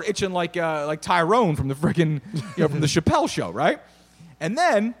and I start itching like Tyrone from the freaking from the Chappelle show, right? And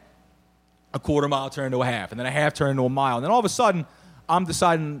then a quarter mile turned into a half, and then a half turned into a mile, and then all of a sudden I'm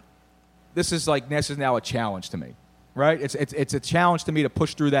deciding. This is now a challenge to me, right? It's a challenge to me to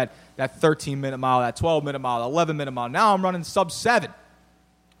push through that 13-minute mile, that 12-minute mile, 11-minute mile. Now I'm running sub-7.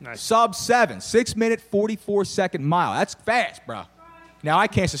 Nice. Sub-7, 6-minute, 44-second mile. That's fast, bro. Now I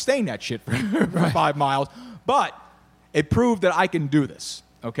can't sustain that shit for 5 miles, but it proved that I can do this,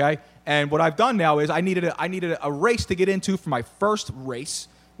 okay? And what I've done now is I needed a race to get into for my first race,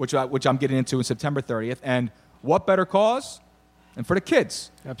 which I'm getting into in September 30th. And what better cause than for the kids?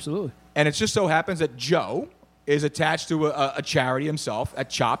 Absolutely. And it just so happens that Joe is attached to a charity himself at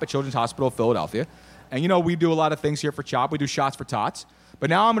CHOP, at Children's Hospital of Philadelphia. And, we do a lot of things here for CHOP. We do shots for tots. But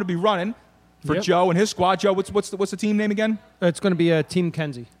now I'm going to be running for Joe and his squad. Joe, what's the team name again? It's going to be Team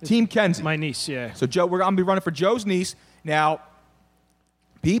Kenzie. Team Kenzie. My niece, yeah. So, Joe, I'm going to be running for Joe's niece. Now,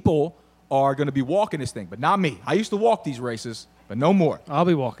 people are going to be walking this thing, but not me. I used to walk these races. But no more. I'll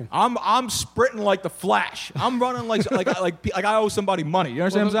be walking. I'm sprinting like the Flash. I'm running like I owe somebody money. You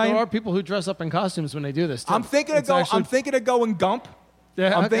understand what I'm saying? There are people who dress up in costumes when they do this, too. I'm thinking of going Gump.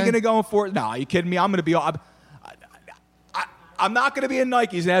 Yeah, I'm thinking of going for it. No, are you kidding me? I'm going to be. I'm not going to be in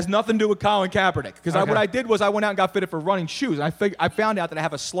Nikes. It has nothing to do with Colin Kaepernick. Because what I did was I went out and got fitted for running shoes. And I found out that I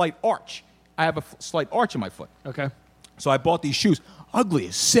have a slight arch. I have a slight arch in my foot. Okay. So I bought these shoes. Ugly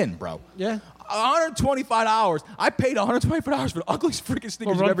as sin, bro. Yeah. $125. I paid $125 for the ugliest freaking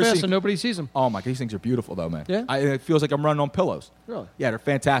sneakers you've ever fast seen. So nobody sees them. Oh my God, these things are beautiful though, man. Yeah. It feels like I'm running on pillows. Really? Yeah, they're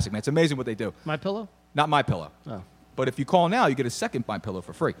fantastic, man. It's amazing what they do. My Pillow? Not My Pillow. Oh. But if you call now, you get a second My Pillow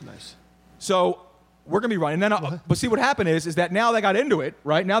for free. Nice. So we're gonna be running. But see what happened is that now they got into it,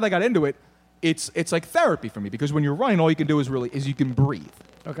 right? Now they got into it. It's like therapy for me because when you're running, all you can do is you can breathe.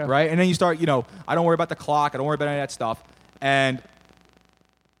 Okay. Right, and then you start. I don't worry about the clock. I don't worry about any of that stuff. And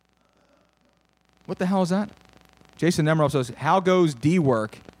what the hell is that? Jason Nemerov says, "How goes D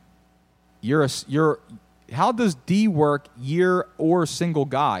work? How does D work? Year or single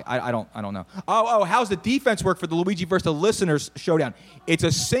guy? I don't know. Oh, how's the defense work for the Luigi versus the Listeners showdown? It's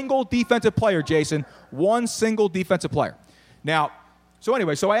a single defensive player, Jason. One single defensive player. Now, so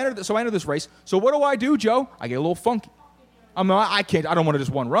I entered this race. So what do, Joe? I get a little funky. I don't want to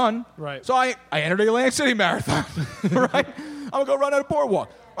just one run. Right. So I entered the Atlantic City Marathon. Right. I'm gonna go run on a boardwalk.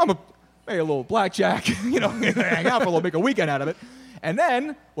 Make a little blackjack, hang out for a little, make a weekend out of it. And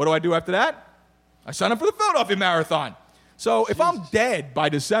then, what do I do after that? I sign up for the Philadelphia Marathon. So if I'm dead by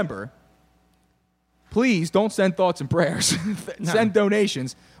December, please don't send thoughts and prayers. Send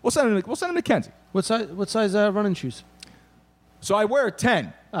donations. We'll send them to Kenzie. What size running shoes? So I wear a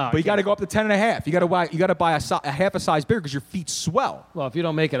 10, but you got to go up to 10 and a half. You got to buy a half a size bigger because your feet swell. Well, if you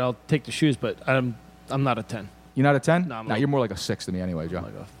don't make it, I'll take the shoes, but I'm not a 10. You're not a 10? No, you're more like a 6 to me anyway, Joe.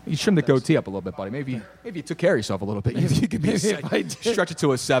 You trimmed the goatee up a little bit, buddy. Maybe you took care of yourself a little bit. You could be stretch it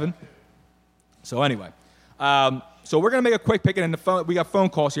to a 7. So anyway, so we're going to make a quick pick, and we got phone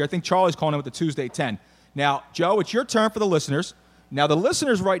calls here. I think Charlie's calling in with the Tuesday 10. Now, Joe, it's your turn for the listeners. Now, the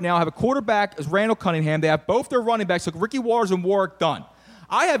listeners right now have a quarterback as Randall Cunningham. They have both their running backs, like Ricky Waters and Warwick Dunn.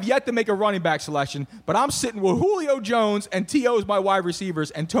 I have yet to make a running back selection, but I'm sitting with Julio Jones and T.O. as my wide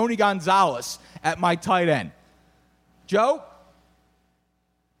receivers and Tony Gonzalez at my tight end. Joe,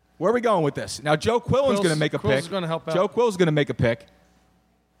 where are we going with this? Now, Joe Quillen's going to make a pick. Quill's going to help out. Joe Quill's going to make a pick.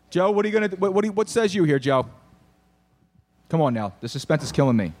 Joe, what are you going to? What says you here, Joe? Come on now, the suspense is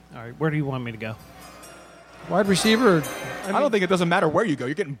killing me. All right, where do you want me to go? Wide receiver. I don't think it doesn't matter where you go.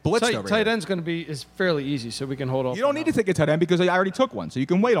 You're getting blitzed over tight here. end's going to is fairly easy, so we can hold off. You don't need to take a tight end because I already took one, so you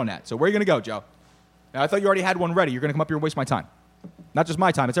can wait on that. So where are you going to go, Joe? Now, I thought you already had one ready. You're going to come up here and waste my time. Not just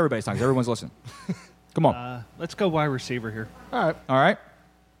my time; it's everybody's time. 'Cause everyone's listening. Come on. Let's go wide receiver here. All right.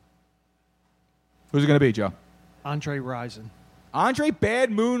 Who's it going to be, Joe? Andre Rison. Andre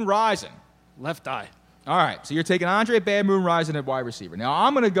Bad Moon Rison. Left eye. All right, so you're taking Andre Bad Moon Rison at wide receiver. Now,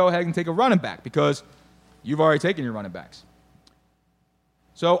 I'm going to go ahead and take a running back because you've already taken your running backs.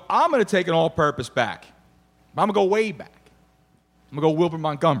 So I'm going to take an all-purpose back. I'm going to go way back. I'm going to go Wilbert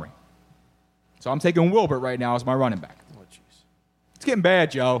Montgomery. So I'm taking Wilbert right now as my running back. Oh, jeez. It's getting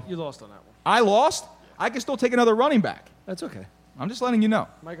bad, Joe. You lost on that one. I lost? I can still take another running back. That's okay. I'm just letting you know.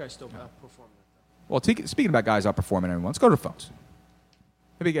 My guy's still outperforming. Well, speaking about guys outperforming everyone, let's go to the phones.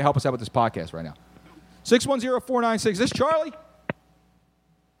 Maybe you can help us out with this podcast right now. 610-496. Is this Charlie?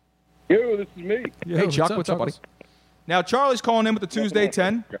 Yo, this is me. Hey, Chuck, what's up, buddy? Now, Charlie's calling in with the Tuesday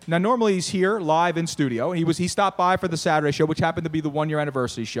 10. Now, normally he's here live in studio. He stopped by for the Saturday show, which happened to be the one-year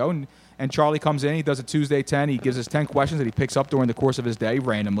anniversary show. And Charlie comes in. He does a Tuesday 10. He gives us 10 questions that he picks up during the course of his day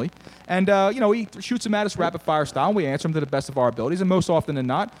randomly. And, he shoots them at us rapid-fire style, and we answer them to the best of our abilities. And most often than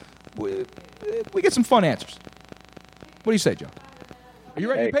not, we get some fun answers. What do you say, Joe? Are you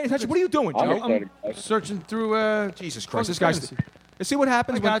ready? You paying attention? What are you doing, Joe? I'm searching through. Jesus Christ, this guy's. Let's see what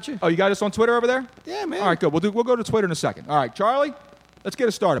happens. I got you. Oh, you got us on Twitter over there? Yeah, man. All right, good. We'll go to Twitter in a second. All right, Charlie, let's get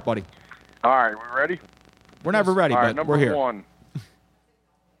it started, buddy. All right, we ready? We're never ready, All right, but we're here. Number one.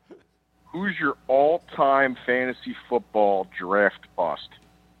 Who's your all-time fantasy football draft bust?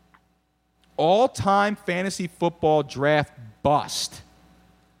 All-time fantasy football draft bust.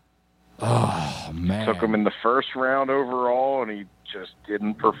 Oh, man. Took him in the first round overall, and he just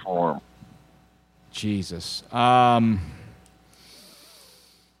didn't perform. Jesus.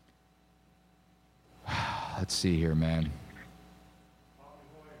 Let's see here, man.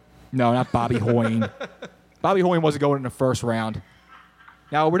 No, not Bobby Hoyne. Bobby Hoyne wasn't going in the first round.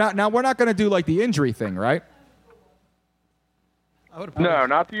 Now we're not going to do like the injury thing, right? No,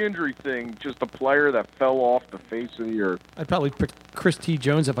 not the injury thing. Just a player that fell off the face of the earth. I'd probably pick Chris T.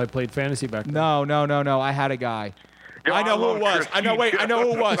 Jones if I played fantasy back then. No. I had a guy. Yo, I know who it was. I know who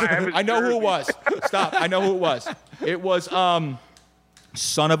it was. I know who it was. Stop. I know who it was. It was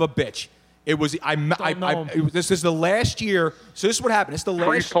son of a bitch. It was this is the last year. So this is what happened. It's the last.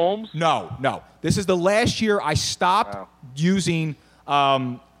 Priest Holmes? No. This is the last year I stopped using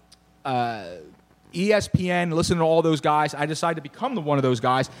ESPN, listening to all those guys. I decided to become one of those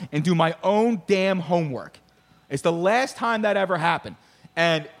guys and do my own damn homework. It's the last time that ever happened.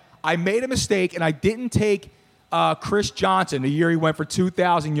 And I made a mistake, and I didn't take Chris Johnson the year he went for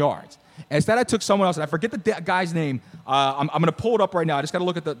 2,000 yards. Instead, I took someone else, and I forget the guy's name. I'm going to pull it up right now. I just got to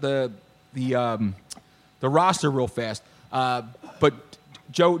look at the roster real fast. But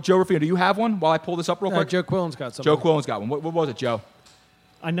Joe Rufino, do you have one while I pull this up real quick? Joe Quillen's got something. Joe Quillen's got one. What was it, Joe?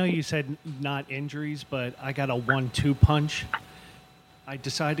 I know you said not injuries, but I got a 1-2 punch. I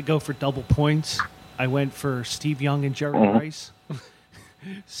decided to go for double points. I went for Steve Young and Jerry Rice.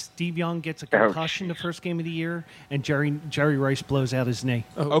 Steve Young gets a concussion the first game of the year, and Jerry Rice blows out his knee.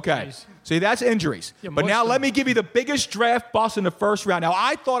 Okay. Geez. See, that's injuries. Yeah, but now let me give you the biggest draft bust in the first round. Now,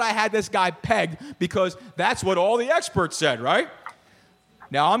 I thought I had this guy pegged because that's what all the experts said, right?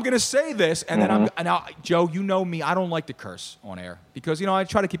 Now, I'm going to say this, and then now, Joe, you know me. I don't like to curse on air because, I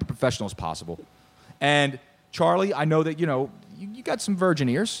try to keep it professional as possible. And, Charlie, I know that, you got some virgin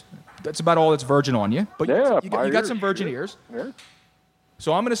ears. That's about all that's virgin on you. But you got some virgin ears. Yeah.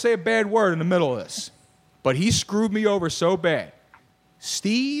 So I'm going to say a bad word in the middle of this. But he screwed me over so bad.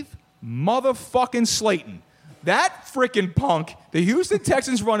 Steve motherfucking Slayton. That freaking punk, the Houston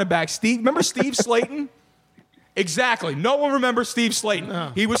Texans running back, remember Steve Slayton? Exactly. No one remembers Steve Slayton.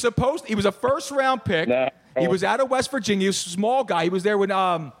 No. He was a first-round pick. No. He was out of West Virginia. He was a small guy. He was there when,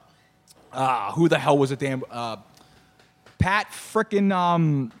 who the hell was it, damn? Pat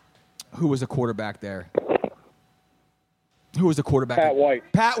frickin', who was the quarterback there? Who was the quarterback? Pat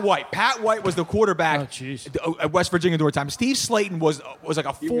White. Pat White was the quarterback at West Virginia during the time. Steve Slayton was like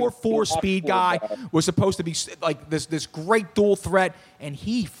a 4.4 speed guy. Was supposed to be like this great dual threat, and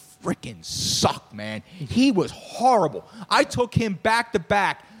he freaking sucked, man. He was horrible. I took him back to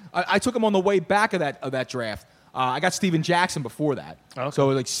back. I took him on the way back of that draft. I got Steven Jackson before that, so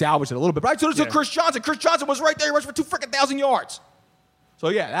like salvaged it a little bit. But I took Chris Johnson. Chris Johnson was right there. He rushed for 2,000 yards. So,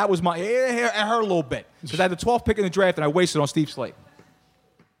 yeah, that was it hurt a little bit. Because I had the 12th pick in the draft, and I wasted on Steve Slayton.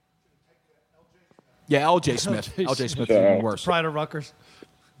 Yeah, L.J. Smith. L.J. Smith is even worse. Pride of Rutgers.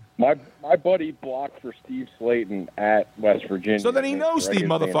 My buddy blocked for Steve Slayton at West Virginia. So then he knows Steve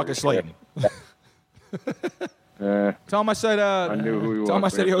motherfucking Slayton. Tell him I said I knew who he was. Tell him I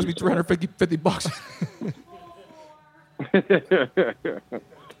said he owes me $350.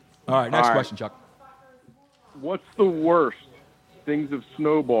 All right, next question, Chuck. What's the worst? Things have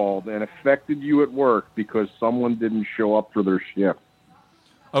snowballed and affected you at work because someone didn't show up for their shift.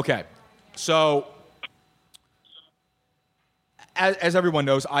 Okay, so as everyone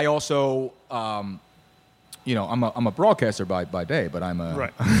knows, I also, I'm a broadcaster by day, but I'm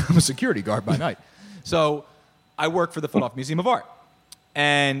a security guard by night. So I work for the Philadelphia Museum of Art,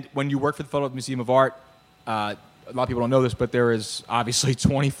 and when you work for the Philadelphia Museum of Art, a lot of people don't know this, but there is obviously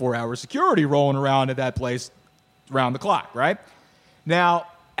 24-hour security rolling around at that place around the clock, right? Now,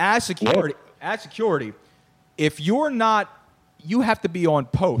 as security, if you're not, you have to be on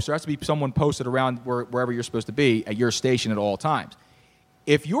post. There has to be someone posted around wherever you're supposed to be at your station at all times.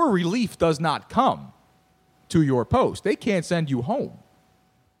 If your relief does not come to your post, they can't send you home.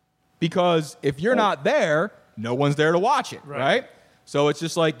 because if you're not there, no one's there to watch it, right? So it's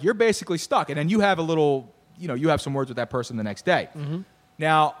just like you're basically stuck. And then you have a little, you have some words with that person the next day. Mm-hmm.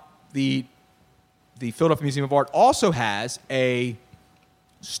 Now, the Philadelphia Museum of Art also has a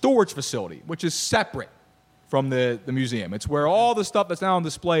storage facility, which is separate from the museum. It's where all the stuff that's now on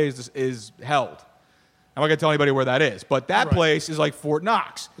display is held. I'm not going to tell anybody where that is, but that place is like Fort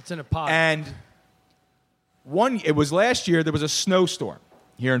Knox. It's in a pod. And it was last year, there was a snowstorm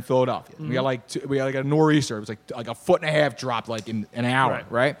here in Philadelphia. Mm-hmm. We had like a nor'easter. It was like a foot and a half dropped like in an hour,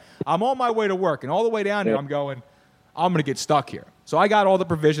 right? I'm on my way to work, and all the way down there, I'm going, I'm going to get stuck here. So I got all the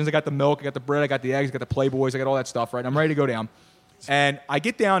provisions. I got the milk, I got the bread, I got the eggs, I got the Playboys, I got all that stuff, right? I'm ready to go down. And I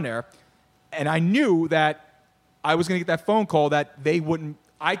get down there, and I knew that I was going to get that phone call that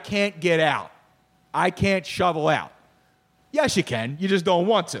I can't get out. I can't shovel out. Yes, you can. You just don't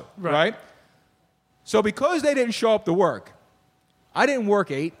want to, right? So because they didn't show up to work, I didn't work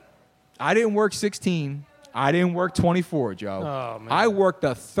 8. I didn't work 16. I didn't work 24, Joe. Oh, man. I worked a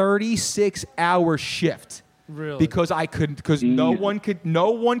 36-hour shift. Really? Because no one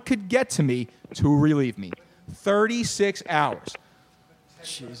could get to me to relieve me. 36 hours.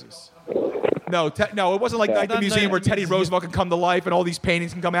 Jesus. No, it wasn't like the museum where Teddy Roosevelt can come to life and all these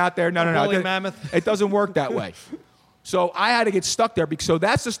paintings can come out there. No. Woolly mammoth. It doesn't work that way. So I had to get stuck there. So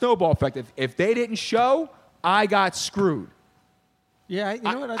that's the snowball effect. If they didn't show, I got screwed. Yeah, you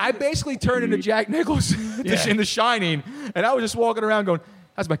know what? I basically turned into Jack Nicholson in The Shining, and I was just walking around going,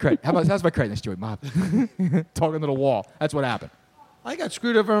 how's my credit? How's my credit? Nice, Joey, Mob. Talking to the wall. That's what happened. I got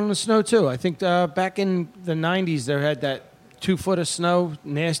screwed over on the snow, too. I think back in the 90s, they had that 2 foot of snow,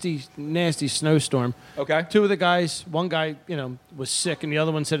 nasty snowstorm. Okay. 2 of the guys, one guy, was sick, and the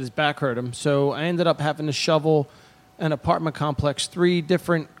other one said his back hurt him. So I ended up having to shovel an apartment complex, 3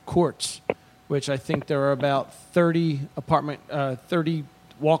 different courts, which I think there are about 30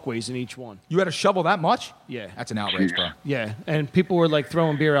 walkways in each one. You had to shovel that much? Yeah. That's an outrage, bro. Yeah, and people were like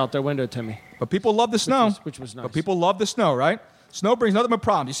throwing beer out their window to me. But people love the snow. Which was nice. But people love the snow, right? Snow brings nothing but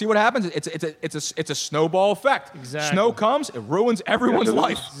problems. You see what happens? It's a snowball effect. Exactly. Snow comes, it ruins everyone's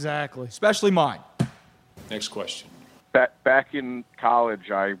life. Exactly. Especially mine. Next question. Back in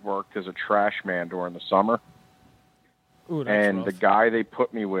college, I worked as a trash man during the summer. Ooh, that's and rough. the guy they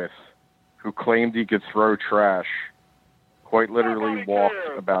put me with, who claimed he could throw trash, quite literally walked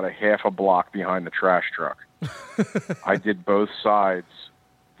about a half a block behind the trash truck. I did both sides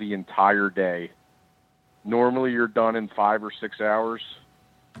the entire day. Normally you're done in 5 or 6 hours.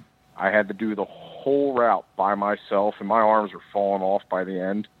 I had to do the whole route by myself, and my arms were falling off by the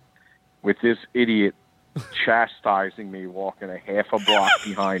end, with this idiot chastising me, walking a half a block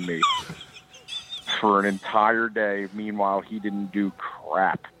behind me for an entire day. Meanwhile, he didn't do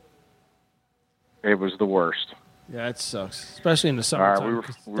crap. It was the worst. Yeah, it sucks, especially in the All right,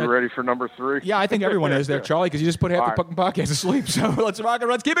 summertime. we're ready for number 3? Yeah, I think everyone is there, Charlie, because you just put half the fucking podcast to sleep. So let's rock and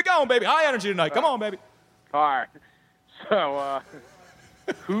let's keep it going, baby. High energy tonight. Come on, baby. All right. So,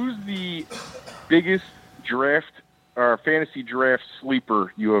 who's the biggest draft or fantasy draft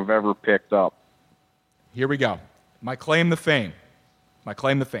sleeper you have ever picked up? Here we go. My claim to fame.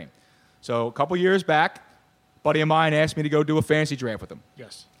 So a couple years back, a buddy of mine asked me to go do a fantasy draft with him.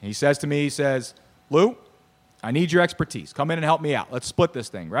 Yes. And he says to me, Lou, I need your expertise. Come in and help me out. Let's split this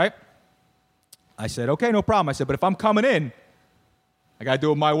thing, right? I said, okay, no problem. I said, but if I'm coming in, I got to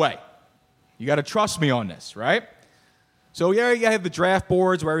do it my way. You got to trust me on this, right? So, yeah, you have the draft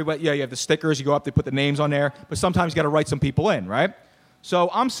boards where everybody, you have the stickers. You go up, they put the names on there. But sometimes you got to write some people in, right? So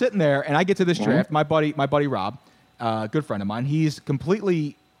I'm sitting there, and I get to this draft. My buddy Rob, good friend of mine, he's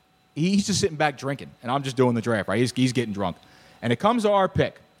just sitting back drinking, and I'm just doing the draft, right? He's getting drunk. And it comes to our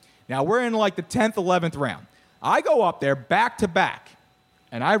pick. Now, we're in like the 10th, 11th round. I go up there back to back,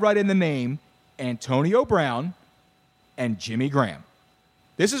 and I write in the name Antonio Brown and Jimmy Graham.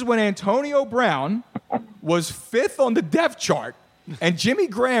 This is when Antonio Brown was 5th on the depth chart, and Jimmy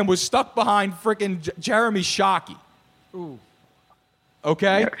Graham was stuck behind frickin' Jeremy Shockey. Ooh.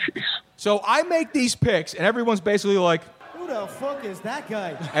 Okay? Yeah, so I make these picks, and everyone's basically like, who the fuck is that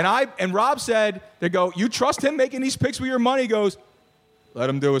guy? And Rob said, they go, you trust him making these picks with your money? He goes, let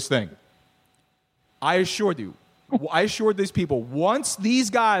him do his thing. I assured these people, once these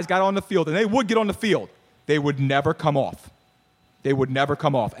guys got on the field, and they would get on the field, they would never come off.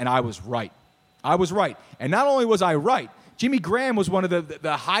 And I was right. And not only was I right, Jimmy Graham was one of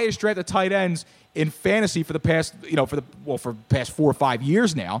the highest drafted tight ends in fantasy for the past, for the past 4 or 5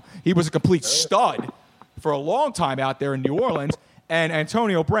 years now. He was a complete stud for a long time out there in New Orleans. And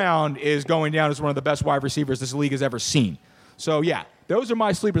Antonio Brown is going down as one of the best wide receivers this league has ever seen. So, yeah, those are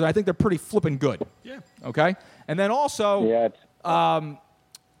my sleepers. I think they're pretty flipping good. Yeah. Okay? And then also,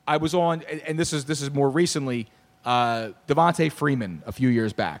 I I was on, and this is more recently, Devontae Freeman a few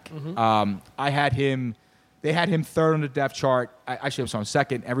years back. Mm-hmm. I had him. They had him third on the depth chart. Actually, I was on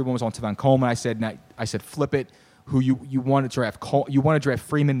second. Everyone was on Tevin Coleman. I said, flip it. Who you want to draft? You want to draft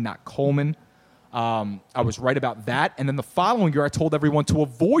Freeman, not Coleman. I was right about that. And then the following year, I told everyone to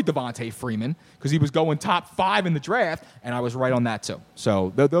avoid Devontae Freeman because he was going top 5 in the draft, and I was right on that too.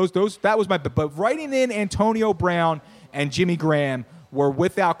 So that was my. But writing in Antonio Brown and Jimmy Graham were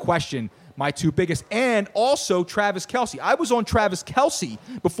without question my two biggest, and also Travis Kelce. I was on Travis Kelce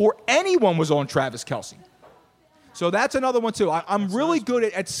before anyone was on Travis Kelce. So that's another one, too. I'm really good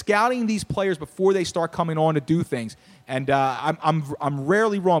at scouting these players before they start coming on to do things. And I'm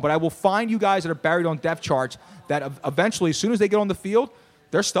rarely wrong, but I will find you guys that are buried on depth charts that eventually, as soon as they get on the field,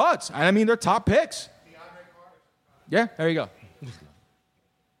 they're studs. I mean, they're top picks. Yeah, there you go. What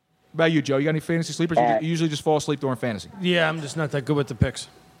about you, Joe? You got any fantasy sleepers? You usually just fall asleep during fantasy. Yeah, I'm just not that good with the picks.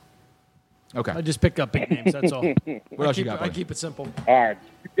 Okay. I just pick up big names, that's all. What else you got, I buddy? keep it simple. All right.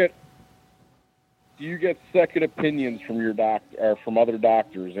 Do you get second opinions from your from other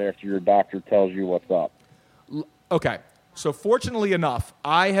doctors after your doctor tells you what's up? Okay. So fortunately enough,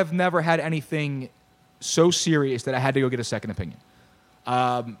 I have never had anything so serious that I had to go get a second opinion.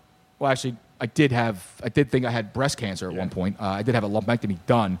 Well, actually, I did think I had breast cancer at one point. I did have a lumpectomy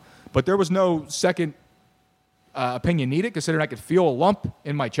done, but there was no second opinion needed, considering I could feel a lump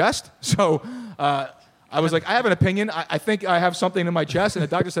in my chest. So I was like, I have an opinion. I think I have something in my chest. And the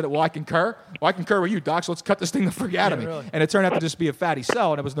doctor said, well, I concur. Well, I concur with you, doc, so let's cut this thing the frick out of me. Really. And it turned out to just be a fatty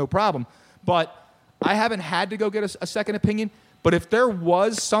cell, and it was no problem. But I haven't had to go get a second opinion. But if there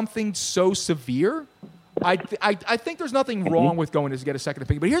was something so severe, I think there's nothing wrong with going to get a second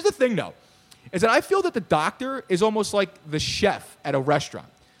opinion. But here's the thing, though, is that I feel that the doctor is almost like the chef at a restaurant.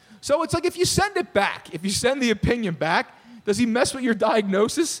 So it's like if you send it back, if you send the opinion back, does he mess with your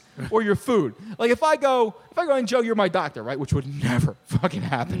diagnosis or your food? Like if I go, and Joe, you're my doctor, right? Which would never fucking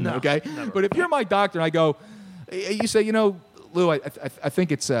happen, okay? Never. But if you're my doctor and I go, you say, Lou, I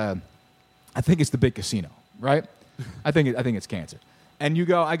think it's the big casino, right? I think it's cancer. And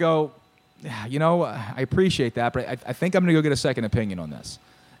I go, I appreciate that, but I think I'm gonna go get a second opinion on this.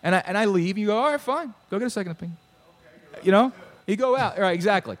 And I leave. You go, all right, fine, go get a second opinion. You go out, right?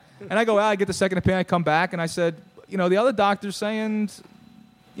 Exactly. And I go out, I get the second opinion, I come back, and I said, the other doctor's saying,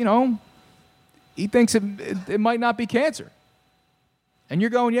 he thinks it might not be cancer. And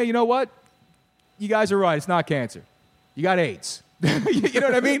you're going, yeah, you know what? You guys are right. It's not cancer. You got AIDS. You know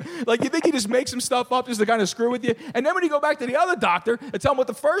what I mean? Like, you think you just make some stuff up just to kind of screw with you. And then when you go back to the other doctor and tell him what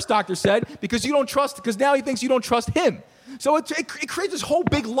the first doctor said, because now he thinks you don't trust him. So it creates this whole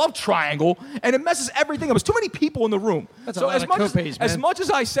big love triangle, and it messes everything up. There's too many people in the room. That's so a lot of copays, man. As much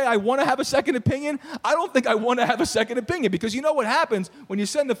as I say I want to have a second opinion, I don't think I want to have a second opinion, because you know what happens when you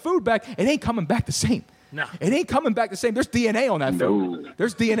send the food back? It ain't coming back the same. No. It ain't coming back the same. There's DNA on that food.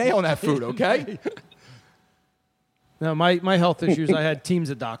 There's DNA on that food, okay? No, my health issues, I had teams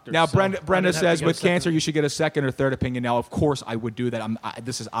of doctors. Now, so Brenda says with cancer, you should get a second or third opinion. Now, of course, I would do that. I'm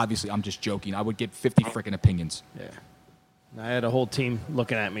just joking. I would get 50 freaking opinions. Yeah. I had a whole team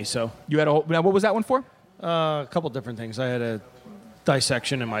looking at me, so. You had now, what was that one for? A couple different things. I had a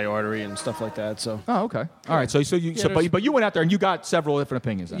dissection in my artery and stuff like that, so. Oh, okay. All right. But you went out there and you got several different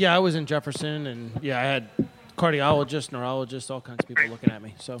opinions then. Yeah, I was in Jefferson, and I had cardiologists, neurologists, all kinds of people looking at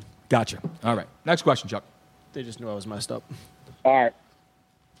me, so. Gotcha. All right. Next question, Chuck. They just knew I was messed up. All right.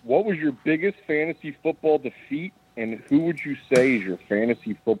 What was your biggest fantasy football defeat, and who would you say is your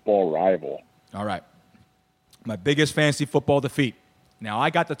fantasy football rival? All right. My biggest fantasy football defeat. Now,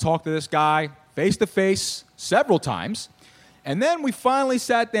 I got to talk to this guy face-to-face several times, and then we finally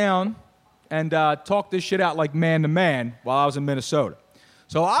sat down and talked this shit out like man-to-man while I was in Minnesota.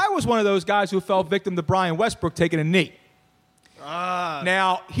 So I was one of those guys who fell victim to Brian Westbrook taking a knee.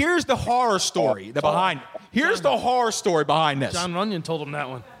 Now, here's the horror story Here's the horror story behind this. John Runyon told him that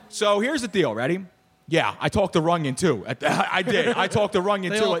one. So here's the deal. Ready? Yeah, I talked to Runyon too. I did. I talked to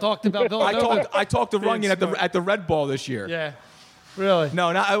Runyon too. They all talked about Villanova. I talked to Runyon at the Red Ball this year. Yeah, really? No,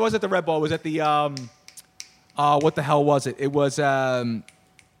 it wasn't at the Red Ball. It was at the what the hell was it? It was God,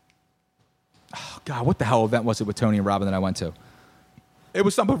 what the hell event was it with Tony and Robin that I went to? It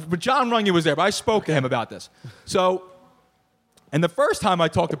was something. But John Runyon was there. But I spoke to him about this. So, and the first time I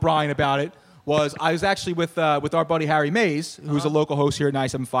talked to Brian about it was I was actually with our buddy Harry Mays, who's a local host here at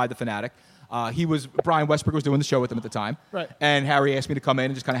 97.5 The Fanatic. Brian Westbrook was doing the show with him at the time. Right. And Harry asked me to come in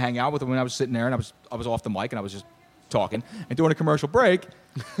and just kind of hang out with him when I was sitting there, and I was off the mic and I was just talking. And during a commercial break,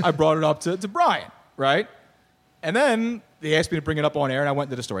 I brought it up to Brian, right? And then they asked me to bring it up on air, and I went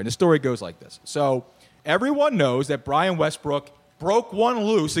into the story. And the story goes like this. So everyone knows that Brian Westbrook broke one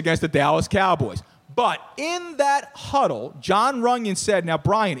loose against the Dallas Cowboys. But in that huddle, John Runyon said, now,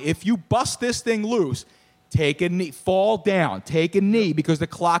 Brian, if you bust this thing loose, take a knee, fall down, take a knee, because the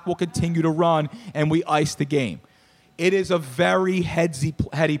clock will continue to run and we ice the game. It is a very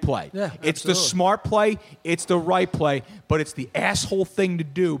heady play. Yeah, it's absolutely. the smart play. It's the right play. But it's the asshole thing to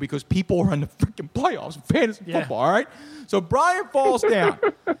do because people are in the freaking playoffs in fantasy football, all right? So Brian falls down.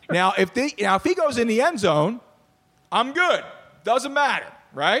 Now, if he goes in the end zone, I'm good. Doesn't matter,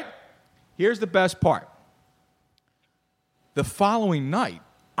 right? Here's the best part. The following night,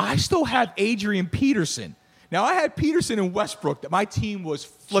 I still have Adrian Peterson. Now, I had Peterson and Westbrook. That my team was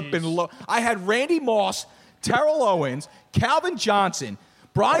flipping low. I had Randy Moss, Terrell Owens, Calvin Johnson,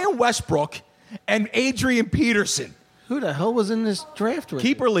 Brian Westbrook, and Adrian Peterson. Who the hell was in this draft?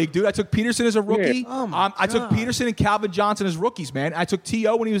 Keeper league, dude. I took Peterson as a rookie. Yeah. Oh my I took God. Peterson and Calvin Johnson as rookies, man. I took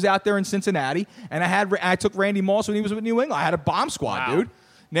T.O. when he was out there in Cincinnati, and I took Randy Moss when he was with New England. I had a bomb squad, dude.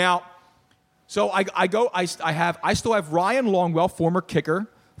 Now, so I still have Ryan Longwell, former kicker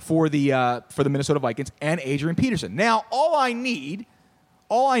for the Minnesota Vikings, and Adrian Peterson. Now, all I need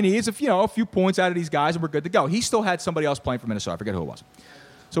is a few points out of these guys, and we're good to go. He still had somebody else playing for Minnesota. I forget who it was.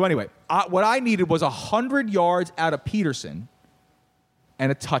 So anyway, what I needed was 100 yards out of Peterson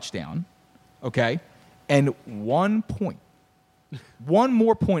and a touchdown, okay, and 1 point. One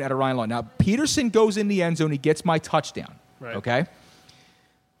more point out of Ryan Longwell. Now, Peterson goes in the end zone. He gets my touchdown, Right. okay?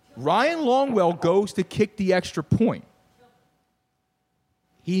 Ryan Longwell goes to kick the extra point.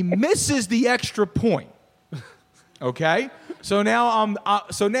 He misses the extra point. Okay? So now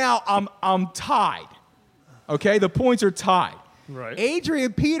I'm tied. Okay? The points are tied. Right.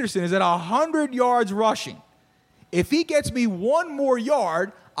 Adrian Peterson is at 100 yards rushing. If he gets me one more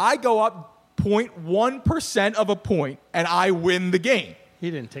yard, I go up 0.1% of a point and I win the game.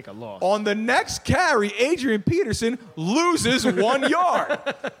 He didn't take a loss. On the next carry, Adrian Peterson loses 1 yard.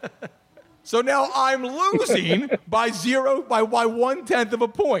 So now I'm losing by 1/10 of a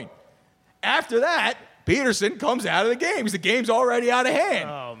point. After that, Peterson comes out of the game. The game's already out of hand.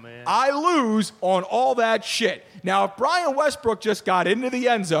 Oh, man. I lose on all that shit. Now, if Brian Westbrook just got into the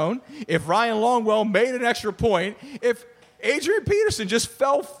end zone, if Ryan Longwell made an extra point, if Adrian Peterson just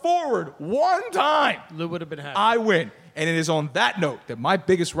fell forward one time, Lou would have been happy. I win. And it is on that note that my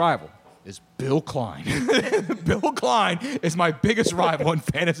biggest rival is Bill Klein. Bill Klein is my biggest rival in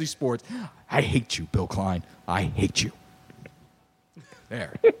fantasy sports. I hate you, Bill Klein. I hate you.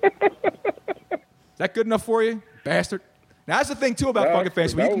 There. Is that good enough for you, bastard? Now, that's the thing, too, about fucking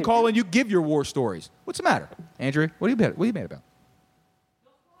fantasy. When you can call in, you give your war stories. What's the matter, Andrew? What are you mad about?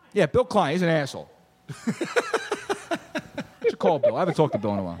 Yeah, Bill Klein. He's an asshole. I should call Bill. I haven't talked to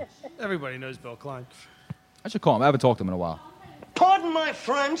Bill in a while. Everybody knows Bill Klein. I should call him. I haven't talked to him in a while. Pardon my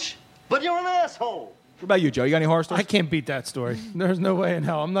French, but you're an asshole. What about you, Joe? You got any horror stories? I can't beat that story. There's no way in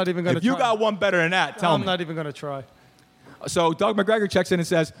hell. I'm not even going to If try. you got one better than that, tell me. I'm not even going to try. So Doug McGregor checks in and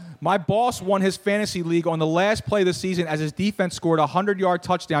says, my boss won his fantasy league on the last play of the season as his defense scored a 100-yard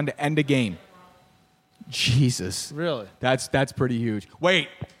touchdown to end the game. Jesus. Really? That's pretty huge. Wait.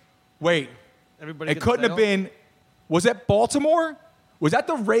 Everybody It get the couldn't have title? been, was that Baltimore? Was that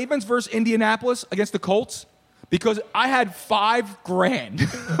the Ravens versus Indianapolis against the Colts? Because I had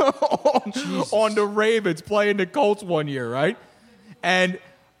 $5,000 on the Ravens playing the Colts one year, right? And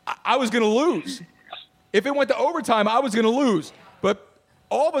I was going to lose. If it went to overtime, I was going to lose. But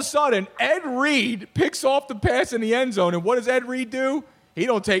all of a sudden, Ed Reed picks off the pass in the end zone. And what does Ed Reed do? He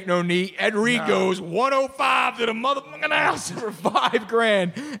don't take no knee. Ed Reed goes 105 to the motherfucking house for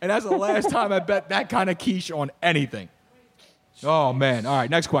 $5,000. And that's the last time I bet that kind of quiche on anything. Oh, man. All right,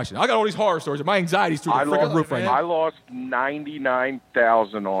 next question. I got all these horror stories. My anxiety's through the freaking roof right now. I lost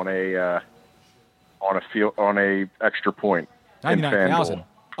 $99,000 on a extra point. in $99,000.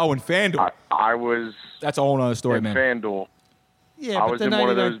 Oh, in FanDuel. I was. That's a whole other story, in man. FanDuel. Yeah, I but was the in one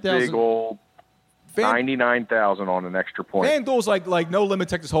of those 99,000 big old 99,000 on an extra point. FanDuel's like no limit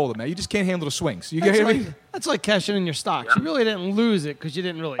Texas Hold'em, man. You just can't handle the swings. You That's get like, me? that's like cashing in your stocks. You really didn't lose it because you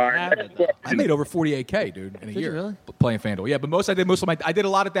didn't really have it. Though. I made over $48K, dude, in a Did you year. really? Playing FanDuel. Yeah, but I did a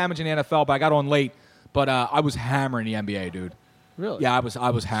lot of damage in the NFL, but I got on late. But I was hammering the NBA, dude. Really? Yeah, I was.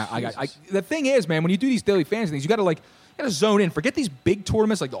 The thing is, man, when you do these daily fantasy things, you gotta zone in. Forget these big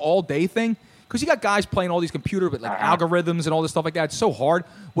tournaments like the all day thing, because you got guys playing all these computer with algorithms and all this stuff like that. It's so hard.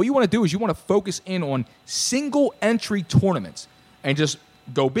 What you want to do is you want to focus in on single entry tournaments and just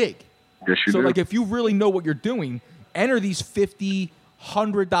go big. Yes, you so do. like if you really know what you're doing, enter these $50,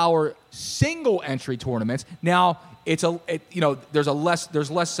 $100 single entry tournaments. Now there's less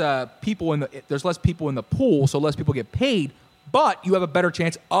people in the pool, so less people get paid, but you have a better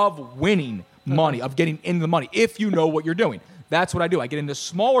chance of winning money, of getting into the money if you know what you're doing. That's what I do. I get into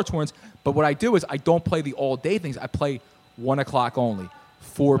smaller tournaments, but what I do is I don't play the all-day things. I play 1 o'clock only,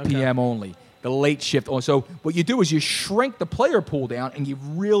 4 p.m. only, the late shift only. So what you do is you shrink the player pool down and you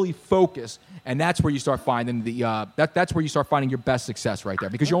really focus, and that's where you start finding that's where you start finding your best success right there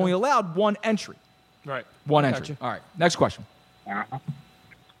because you're only allowed one entry. Right. One entry. All right. Next question. All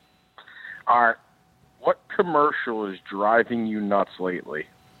right. What commercial is driving you nuts lately?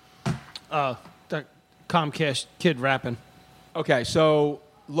 The Comcast kid rapping. Okay, so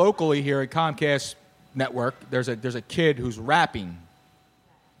locally here at Comcast Network, there's a kid who's rapping.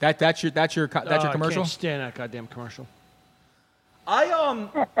 That's your commercial? I can't stand that goddamn commercial.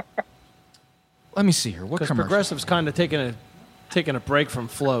 Let me see here. What Because commercial? Progressive's kind of taking a break from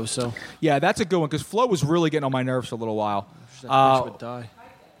Flow, so Yeah, that's a good one because Flo was really getting on my nerves for a little while. that bitch would die.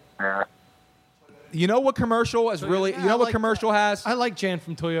 You know what commercial is really? You know what commercial has? I like Jan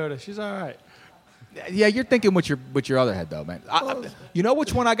from Toyota. She's all right. Yeah, you're thinking with your other head though, man. You know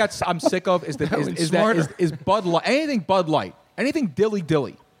which one I'm sick of is Bud Light. Anything Bud Light. Anything Dilly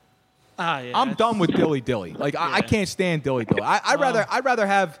Dilly. Yeah, I'm done with Dilly Dilly. Like I can't stand Dilly Dilly. I'd rather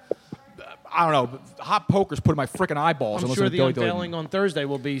have I don't know hot pokers put in my freaking eyeballs. I'm sure the unveiling on Thursday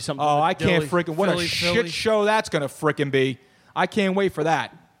will be something. Oh, I can't Dilly, freaking what Philly, a shit Philly. show that's gonna freaking be. I can't wait for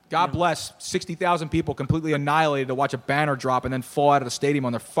that. God bless 60,000 people completely annihilated to watch a banner drop and then fall out of the stadium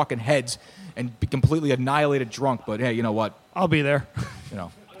on their fucking heads and be completely annihilated drunk. But hey, you know what? I'll be there. You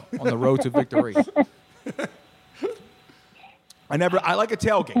know, on the road to victory. I like a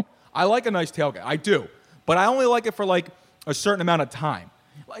tailgate. I like a nice tailgate. I do. But I only like it for like a certain amount of time.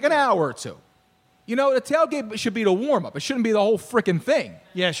 Like an hour or two. You know, the tailgate should be the warm-up. It shouldn't be the whole freaking thing.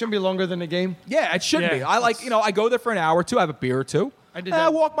 Yeah, it shouldn't be longer than the game. Yeah, it shouldn't be. I like, I go there for an hour or two, I have a beer or two. I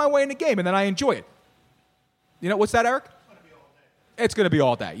walk my way in the game, and then I enjoy it. You know, what's that, Eric? It's going to be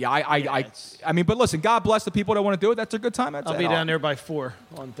all day. Yeah, I mean, but listen, God bless the people that want to do it. That's a good time. I'll be down there by 4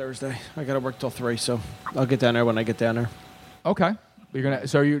 on Thursday. I got to work till 3, so I'll get down there when I get down there. Okay.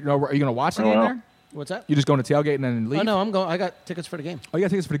 Are you gonna watch the game there? What's that? You just going to tailgate and then leave? Oh, no, I'm going. I got tickets for the game. Oh, you got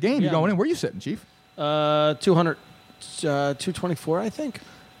tickets for the game? Yeah. You're going in? Where are you sitting, Chief? 224, I think.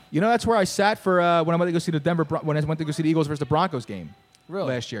 You know, that's where I sat for when I went to go see when I went to go see the Eagles versus the Broncos game. Really?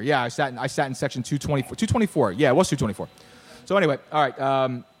 Last year. Yeah, I sat in section 224. 224. Yeah, it was 224. So anyway, all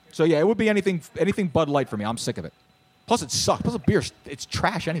right. So yeah, it would be anything Bud Light for me. I'm sick of it. Plus it sucks. Plus the beer, it's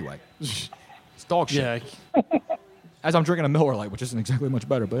trash anyway. It's dog shit. Yeah. As I'm drinking a Miller Lite, which isn't exactly much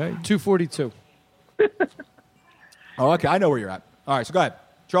better, but hey. 242. Oh, okay. I know where you're at. All right, so go ahead.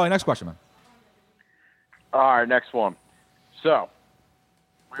 Charlie, next question, man. All right, next one. So,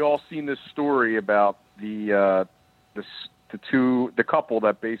 we all seen this story about the couple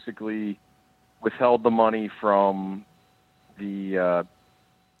that basically withheld the money from the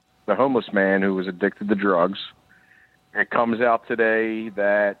homeless man who was addicted to drugs. It comes out today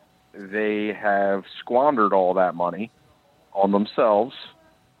that they have squandered all that money on themselves.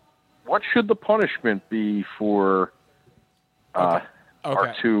 What should the punishment be for our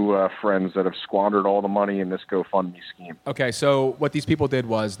two friends that have squandered all the money in this GoFundMe scheme? Okay, so what these people did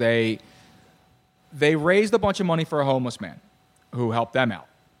was they raised a bunch of money for a homeless man who helped them out.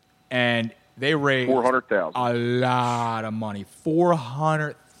 And they raised $400,000. A lot of money.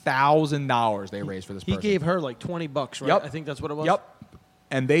 $400,000 they raised for this person. He gave her like $20, right? Yep. I think that's what it was. Yep.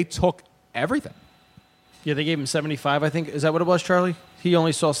 And they took everything. Yeah, they gave him 75, I think. Is that what it was, Charlie? He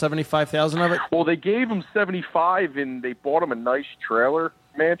only saw 75,000 of it? Well, they gave him 75 and they bought him a nice trailer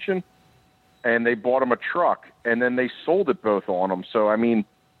mansion and they bought him a truck and then they sold it both on him. So, I mean,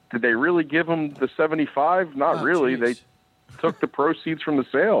 did they really give him the 75? Not really. Geez. They took the proceeds from the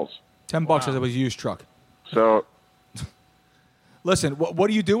sales. $10 as it was a used truck. So, listen, what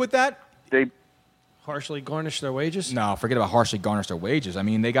do you do with that? They harshly garnish their wages? No, forget about harshly garnish their wages. I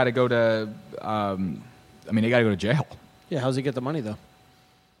mean, they got to go to they got to go to jail. Yeah, how's he get the money, though?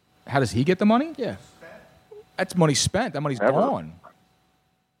 How does he get the money? Yeah. That's money spent. That money's gone.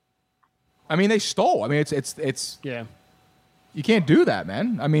 I mean, they stole. I mean, it's yeah. You can't do that,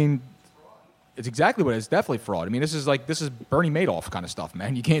 man. I mean, it's exactly what it is. Definitely fraud. I mean, this is Bernie Madoff kind of stuff,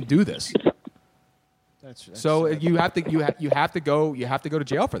 man. You can't do this. That's so you have to go to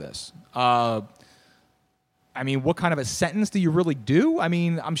jail for this. I mean, what kind of a sentence do you really do? I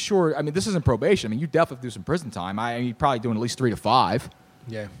mean, I'm sure. I mean, this isn't probation. I mean, you definitely have to do some prison time. You're probably doing at least 3 to 5.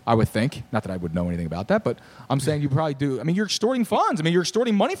 Yeah, I would think. Not that I would know anything about that, but I'm saying you probably do. I mean, you're extorting funds. I mean, you're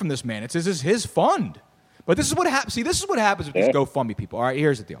extorting money from this man. This is his fund. But this is what happens. See, this is what happens with these GoFundMe people. All right,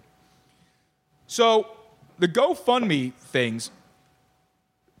 here's the deal. So the GoFundMe things,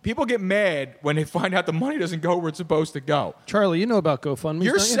 People get mad when they find out the money doesn't go where it's supposed to go. Charlie, you know about GoFundMe.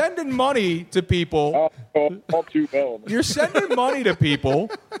 You're sending money to people. All too well. You're sending money to people,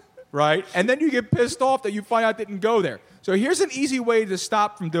 right? And then you get pissed off that you find out it didn't go there. So here's an easy way to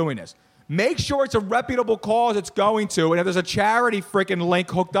stop from doing this. Make sure it's a reputable cause it's going to, and if there's a charity freaking link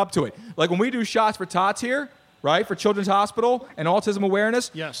hooked up to it. Like when we do Shots for Tots here, right, for Children's Hospital and autism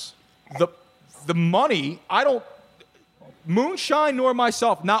awareness. Yes. The money, Moonshine nor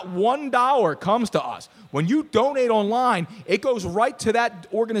myself, not $1 comes to us. When you donate online, it goes right to that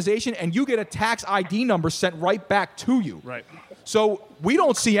organization, and you get a tax ID number sent right back to you. Right. So we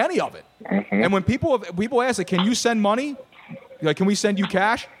don't see any of it. And when people ask, like, can you send money? Like, can we send you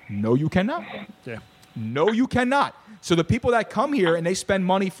cash? No, you cannot. Yeah. No, you cannot. So the people that come here and they spend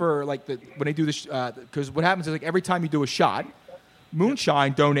money for, like, when they do this, because what happens is, like, every time you do a shot,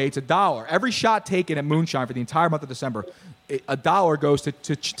 Moonshine donates $1. Every shot taken at Moonshine for the entire month of December, $1 goes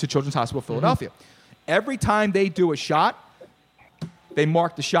to Children's Hospital of Philadelphia. Every time they do a shot, they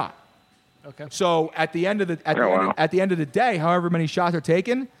mark the shot. Okay. So at the end of the day, however many shots are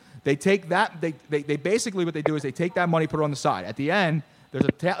taken, they take that. They basically what they do is they take that money, put it on the side. At the end,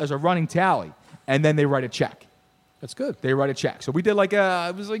 there's a running tally, and then they write a check. That's good. They write a check. So we did it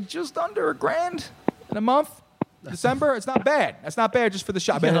was like just under $1,000 in a month. December, it's not bad. That's not bad just for the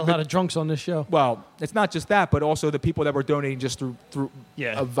shot. We had a lot of drunks on this show. Well, it's not just that, but also the people that were donating just through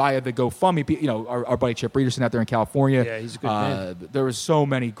via the GoFundMe. You know, our buddy Chip Reederson out there in California. Yeah, he's a good man. There was so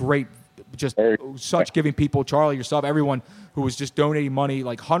many great, just such giving people. Charlie, yourself, everyone who was just donating money,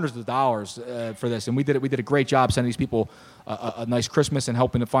 like hundreds of dollars for this, and we did a great job sending these people a nice Christmas and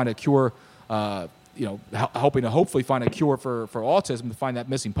helping to find a cure. Helping to hopefully find a cure for autism, to find that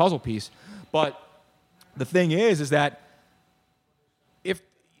missing puzzle piece, but. The thing is that if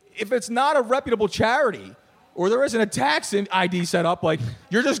it's not a reputable charity or there isn't a tax ID set up, like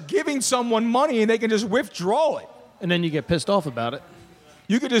you're just giving someone money and they can just withdraw it. And then you get pissed off about it.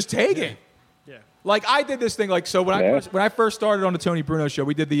 You could just take it. Yeah. Like I did this thing. Like so when I first started on the Tony Bruno show,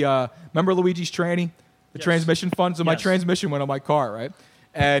 we did the remember Luigi's tranny, the transmission fund. So my transmission went on my car, right?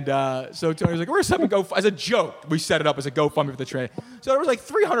 And so Tony was like, "We're going to as a joke. We set it up as a GoFundMe for the train." So there was like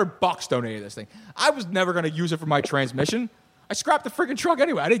 $300 donated to this thing. I was never going to use it for my transmission. I scrapped the freaking truck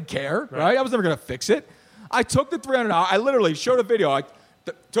anyway. I didn't care, right? I was never going to fix it. I took the $300. I literally showed a video. I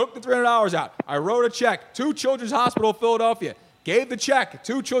took the $300 out. I wrote a check to Children's Hospital of Philadelphia. Gave the check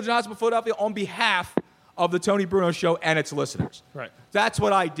to Children's Hospital of Philadelphia on behalf of the Tony Bruno show and its listeners. Right. That's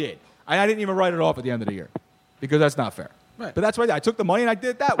what I did. And I didn't even write it off at the end of the year because that's not fair. Right. But that's what I did. I took the money and I did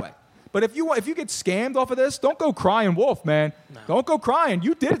it that way. But if you get scammed off of this, don't go crying wolf, man. No. Don't go crying.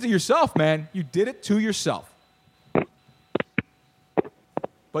 You did it to yourself, man. You did it to yourself.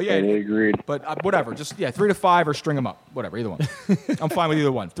 But yeah, totally agreed. But whatever. Just 3 to 5 or string them up. Whatever. Either one. I'm fine with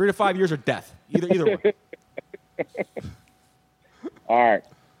either one. 3 to 5 years or death. Either one. All right.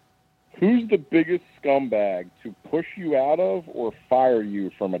 Who's the biggest scumbag to push you out of or fire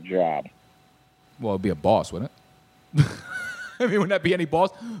you from a job? Well, it'd be a boss, wouldn't it? I mean, wouldn't that be any boss?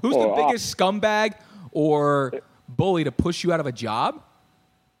 Who's the biggest scumbag or bully to push you out of a job?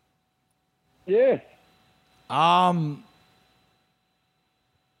 Yeah. Oh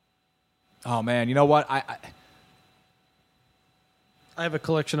man, you know what? I have a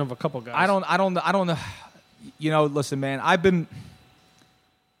collection of a couple guys. I don't know. You know, listen, man. I've been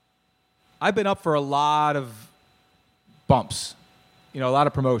up for a lot of bumps. You know, a lot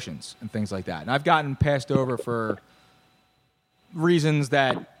of promotions and things like that, and I've gotten passed over for reasons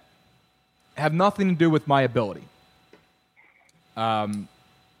that have nothing to do with my ability. It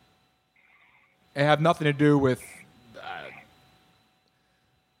have nothing to do with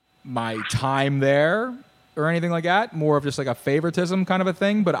my time there or anything like that. More of just like a favoritism kind of a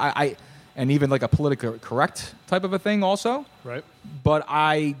thing. But and even like a politically correct type of a thing also. Right. But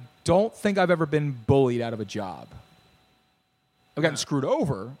I don't think I've ever been bullied out of a job. I've gotten screwed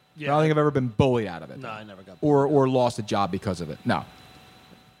over. Yeah. I don't think I've ever been bullied out of it. No, I never got bullied. Or lost a job because of it. No.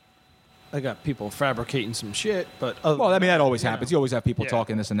 I got people fabricating some shit, but well, I mean that always happens. You always have people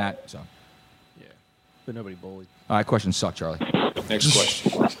talking this and that. So. Yeah, but nobody bullied. All right, questions suck, Charlie. Next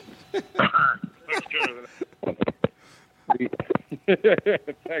question.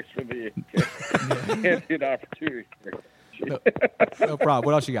 Thanks for the candid opportunity. No problem.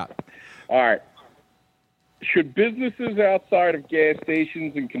 What else you got? All right. Should businesses outside of gas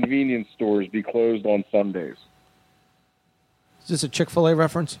stations and convenience stores be closed on Sundays? Is this a Chick-fil-A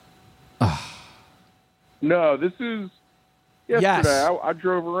reference? No, this is yesterday. Yes. I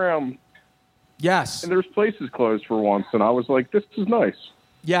drove around. Yes. And there's places closed for once, and I was like, this is nice.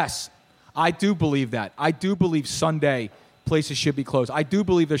 Yes, I do believe that. I do believe Sunday places should be closed. I do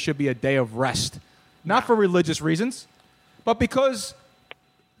believe there should be a day of rest. Not for religious reasons, but because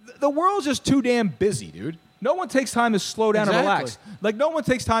the world's just too damn busy, dude. No one takes time to slow down and relax. Like, no one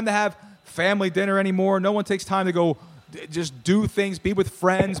takes time to have family dinner anymore. No one takes time to go just do things, be with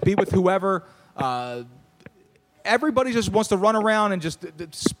friends, be with whoever. Everybody just wants to run around and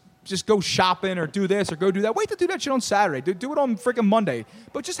just go shopping or do this or go do that. Wait to do that shit on Saturday. Do it on freaking Monday.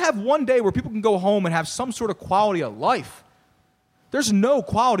 But just have one day where people can go home and have some sort of quality of life. There's no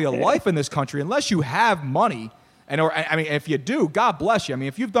quality of life in this country unless you have money. If you do, God bless you. I mean,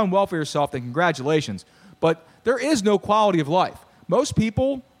 if you've done well for yourself, then congratulations. But there is no quality of life. Most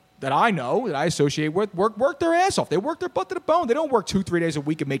people that I know, that I associate with, work their ass off. They work their butt to the bone. They don't work 2-3 days a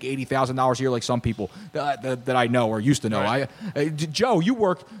week and make $80,000 a year like some people that I know or used to know. Right. Joe, you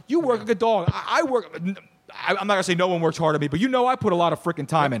work like a dog. I work. I'm not gonna say no one works hard at me, but you know I put a lot of freaking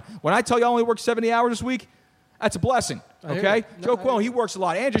time in. When I tell you I only work 70 hours this week, that's a blessing. Okay, Joe Quillen, he works a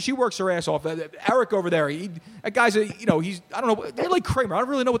lot. Andrew, she works her ass off. Eric over there, that guy's he's I don't know. They're like Kramer. I don't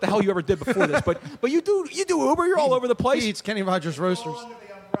really know what the hell you ever did before this, but you do Uber. You're all over the place. He eats Kenny Rogers Roasters.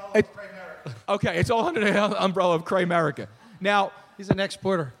 Okay, it's all under the umbrella of Kramerica. Now he's an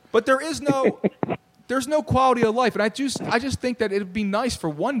exporter, but there's no quality of life, and I just think that it'd be nice for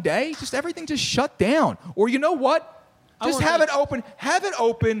one day, just everything just shut down, or you know what, just have it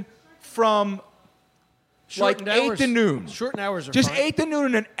open from like 8 to noon. Shortened hours are just fine. 8 to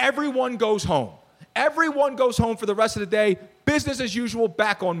noon, and everyone goes home. Everyone goes home for the rest of the day. Business as usual.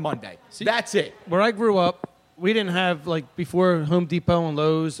 Back on Monday. See, that's it. Where I grew up, we didn't have, like, before Home Depot and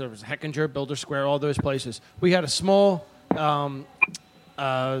Lowe's, there was Heckinger, Builder Square, all those places. We had a small department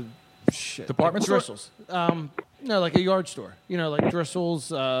store? Driscoll's. No, like a yard store. You know, like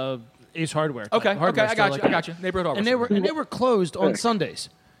Driscoll's, Ace Hardware. Okay, I got you. Neighborhood hardware. And they were closed on Sundays.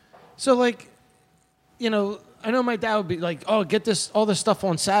 So, like, you know, I know my dad would be like, "Oh, get all this stuff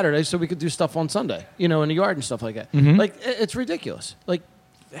on Saturday so we could do stuff on Sunday, you know, in the yard and stuff like that." Mm-hmm. Like, it's ridiculous. Like,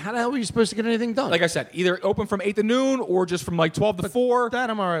 how the hell are you supposed to get anything done? Like I said, either open from 8 to noon or just from like 12 to 4. That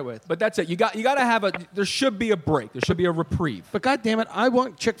I'm all right with. But that's it. You got to have there should be a break. There should be a reprieve. But God damn it, I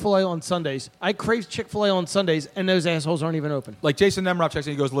want Chick-fil-A on Sundays. I crave Chick-fil-A on Sundays, and those assholes aren't even open. Like Jason Nemrov checks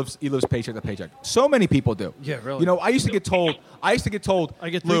in, he lives paycheck to paycheck. So many people do. Yeah, really. You know, I used to get told. I get 3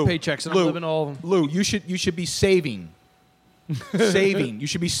 paychecks, and I'm living all of them. Lou, you should be saving. You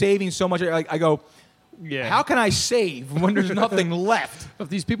should be saving so much. I go, yeah. How can I save when there's nothing left? If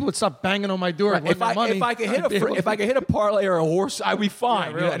these people would stop banging on my door, right. If I could hit a parlay or a horse, I'd be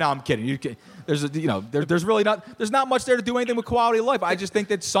fine. Yeah, really. No, I'm kidding. There's really not much there to do anything with quality of life. I just think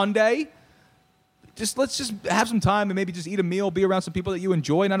that Sunday, let's just have some time and maybe just eat a meal, be around some people that you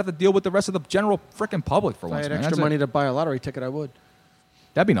enjoy, not have to deal with the rest of the general freaking public for once. If I had extra money to buy a lottery ticket, I would.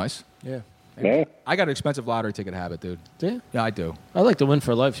 That'd be nice. Yeah. Yeah. I got an expensive lottery ticket habit, dude. Do you? Yeah, I do. I like to win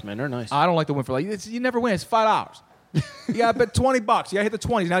for life, man. They're nice. I don't like to win for life. You never win. It's $5. You got to bet $20. You got to hit the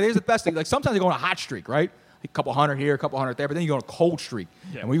 20s. Now, here's the best thing. Like, sometimes you go on a hot streak, right? A couple hundred here, a couple hundred there, but then you go on a cold streak.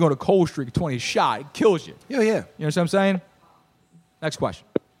 Yeah. And when you go on a cold streak, a 20 shot, it kills you. Yeah. You know what I'm saying? Next question.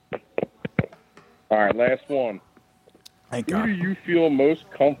 All right, last one. Thank God. Who do you feel most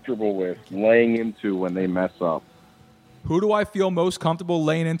comfortable with laying into when they mess up? Who do I feel most comfortable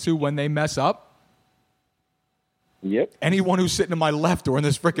laying into when they mess up? Yep. Anyone who's sitting to my left during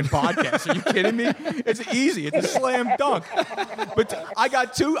this freaking podcast. Are you kidding me? It's easy. It's a slam dunk. But I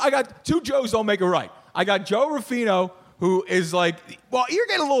got two Joes don't make it right. I got Joe Ruffino, who is like, well, you're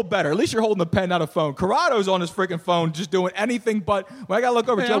getting a little better. At least you're holding a pen, not a phone. Corrado's on his freaking phone just doing anything but, when I got to look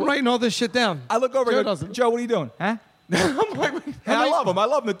over, hey, Joe. I'm writing all this shit down. I look over and go, Joe, what are you doing? Huh? I'm like, I love him. I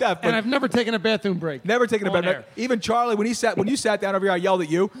love him to death. And I've never taken a bathroom break. Never taken a bathroom break. Even Charlie, when you sat down over here, I yelled at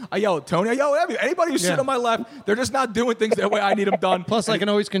you. I yelled at Tony. I yelled at everybody. Anybody who's sitting on my left, they're just not doing things the way I need them done. Plus, I can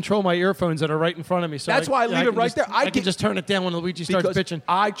always control my earphones that are right in front of me. So that's why I leave it right there. I can just turn it down when Luigi starts bitching.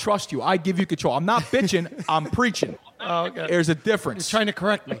 I trust you. I give you control. I'm not bitching. I'm preaching. Oh, okay. There's a difference. You're trying to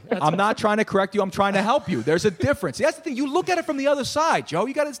correct me. I'm not trying to correct you. I'm trying to help you. There's a difference. See, that's the thing. You look at it from the other side, Joe.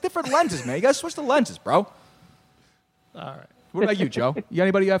 It's different lenses, man. You got to switch the lenses, bro. All right. What about you, Joe? You got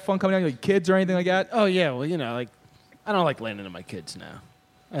anybody you have fun coming down? Like kids or anything like that? Oh, yeah. Well, like, I don't like landing on my kids now.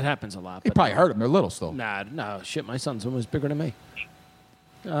 It happens a lot. You probably hurt them. They're little still. Nah, no, shit. My son's almost bigger than me.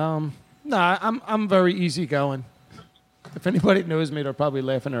 I'm very easygoing. If anybody knows me, they're probably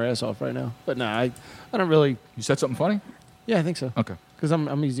laughing their ass off right now. But no, I don't really. You said something funny? Yeah, I think so. Okay. Because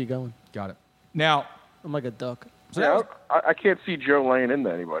I'm easygoing. Got it. Now, I'm like a duck. Yeah, I can't see Joe laying into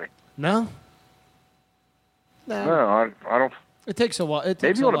anybody. No? No, I don't. It takes a while.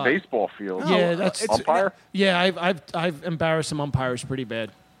 Maybe on a baseball field. Yeah, that's umpire. Yeah, I've embarrassed some umpires pretty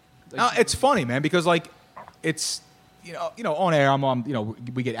bad. It's funny, man, because like it's on air, I'm on.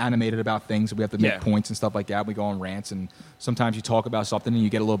 We get animated about things. We have to make Yeah. points and stuff like that. We go on rants, and sometimes you talk about something and you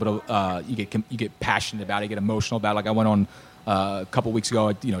get a little bit of you get passionate about it, you get emotional about it. Like I went on a couple weeks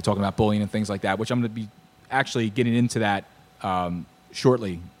ago, talking about bullying and things like that, which I'm going to be actually getting into that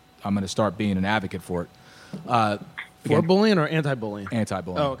shortly. I'm going to start being an advocate for it. For bullying or anti-bullying?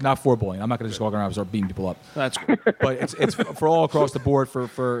 Anti-bullying, Oh, okay. not for bullying. I'm not going to just walk around and start beating people up. That's cool. But it's for all across the board for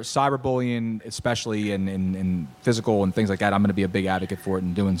cyberbullying, especially in physical and things like that. I'm going to be a big advocate for it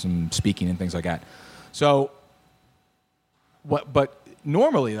and doing some speaking and things like that. So, but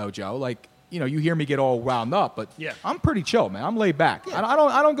normally though, Joe, like you hear me get all wound up, but Yeah. I'm pretty chill, man. I'm laid back. I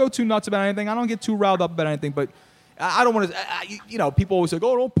don't go too nuts about anything. I don't get too riled up about anything. But I don't want to. People always say,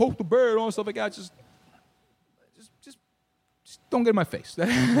 "Oh, don't poke the bear," and stuff like that. Just don't get in my face.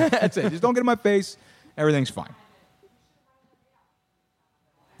 That's it. Just don't get in my face. Everything's fine.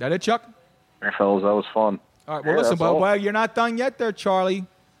 That it, Chuck? Hey, fellas, that was fun. All right. Well, Yeah, listen, that's all. well, you're not done yet, there, Charlie.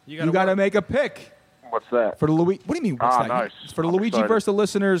 You got to make a pick What's that? for the Luigi. What do you mean? What's that? Nice. It's for the I'm Luigi excited. versus the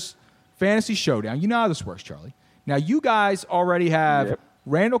listeners fantasy showdown. You know how this works, Charlie. Now you guys already have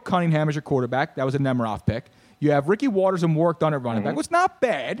Randall Cunningham as your quarterback. That was a Nemiroff pick. You have Ricky Waters and Warwick Dunn at running back. What's not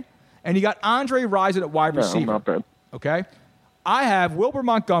bad. And you got Andre Rison at wide receiver. not bad. Okay. I have Wilbur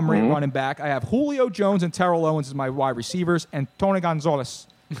Montgomery at running back. I have Julio Jones and Terrell Owens as my wide receivers, and Tony Gonzalez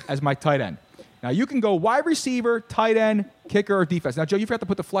as my tight end. Now you can go wide receiver, tight end, kicker, or defense. Now, Joe, you forgot to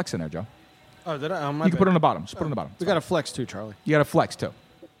put the flex in there, Joe. Oh, did I? You can put it on the bottom. Just put it on the bottom. We got a flex too, Charlie. You got a flex too.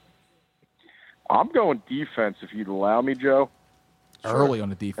 I'm going defense if you'd allow me, Joe. Early on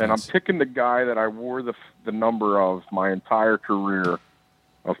the defense. And I'm picking the guy that I wore the number of my entire career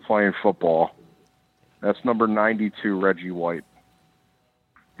of playing football. That's number 92, Reggie White.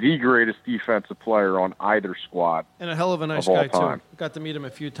 The greatest defensive player on either squad. And a hell of a nice of all guy, time. too. Got to meet him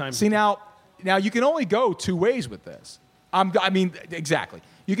a few times. See, now you can only go two ways with this. Exactly.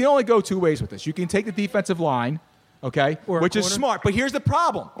 You can only go two ways with this. You can take the defensive line, okay, which is smart. But here's the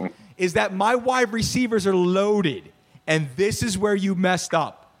problem, is that my wide receivers are loaded. And this is where you messed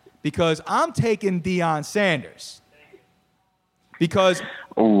up. Because I'm taking Deion Sanders. Because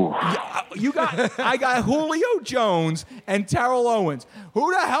I got Julio Jones and Terrell Owens.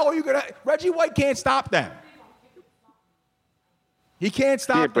 Who the hell are you going to... Reggie White can't stop them. He can't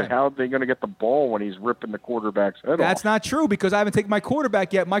stop them. But how are they going to get the ball when he's ripping the quarterback's head off? That's not true because I haven't taken my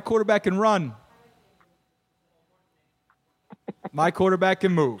quarterback yet. My quarterback can run. My quarterback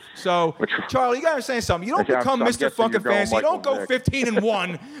can move. So, Charlie, you got to understand something. You don't become Mr. Funkin' Fantasy. You don't go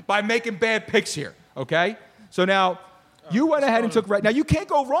 15-1 by making bad picks here, okay? So now, you went ahead and took Reggie. Now, you can't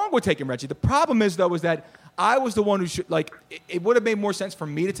go wrong with taking Reggie. The problem is, though, is that I was the one who should, it would have made more sense for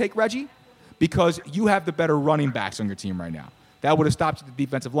me to take Reggie because you have the better running backs on your team right now. That would have stopped the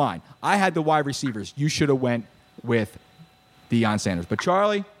defensive line. I had the wide receivers. You should have went with Deion Sanders. But,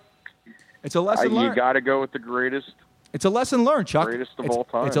 Charlie, it's a lesson learned. You got to go with the greatest. It's a lesson learned, Chuck. Greatest of all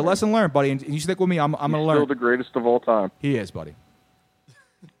time. It's a lesson learned, buddy. And you stick with me. I'm going to learn. Still the greatest of all time. He is, buddy.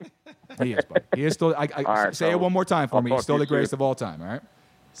 He is, buddy. He is still. All right, say it one more time for I'll me. He's talk still to the you greatest soon. of all time. All right.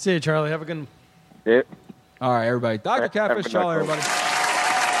 See you, Charlie. Have a good one. Yeah. All right, everybody. Dr. Have a Catfish, good Charlie, night, everybody.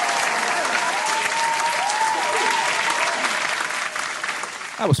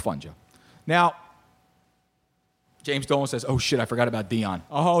 That was fun, Joe. Now, James Dolan says, "Oh shit, I forgot about Deion."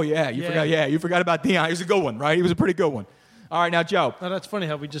 Oh yeah, you forgot. Yeah, you forgot about Deion. He was a good one, right? He was a pretty good one. All right, now Joe. No, that's funny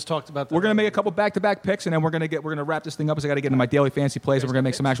how we just talked about that. We're gonna make a couple back-to-back picks, and then we're gonna wrap this thing up. Because I got to get into my daily fantasy plays, and we're gonna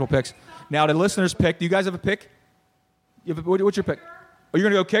make some actual picks. Now, the listeners' pick. Do you guys have a pick? What's your pick? Oh, you're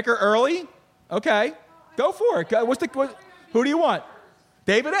gonna go kicker early? Okay, go for it. Who do you want?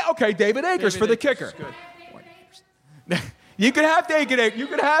 David. Okay, David Akers for the kicker. You can have David Akers. You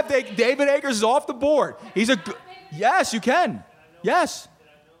can have David Akers is off the board. He's a good. Yes, you can. Yes.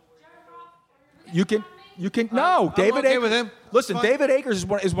 You can. No, David okay Akers. with him. Listen, Fine. David Akers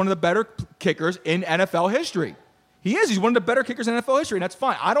is one of the better kickers in NFL history. He is. He's one of the better kickers in NFL history, and that's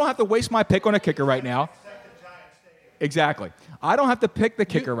fine. I don't have to waste my pick on a kicker right now. Exactly. I don't have to pick the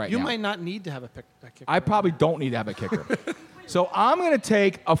kicker right now. You might not need to have a kicker. I probably don't need to have a kicker. So I'm going to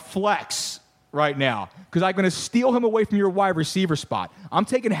take a flex right now because I'm going to steal him away from your wide receiver spot. I'm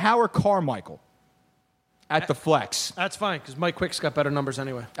taking Howard Carmichael at the flex. That's fine because Mike Quick's got better numbers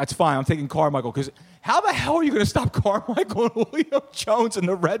anyway. That's fine. I'm taking Carmichael because how the hell are you going to stop Carmichael and Julio Jones in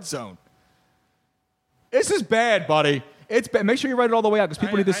the red zone? This is bad, buddy. It's bad. Make sure you write it all the way out because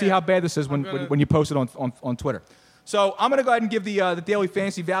people need to see how bad this is when you post it on Twitter. So I'm going to go ahead and give the daily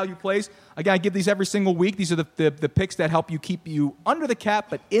fantasy value plays. Again, I give these every single week. These are the picks that help you keep you under the cap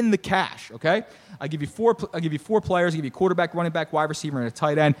but in the cash. Okay, I give you four players. I give you quarterback, running back, wide receiver, and a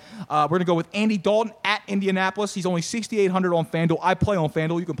tight end. We're going to go with Andy Dalton at Indianapolis. He's only 6,800 on FanDuel. I play on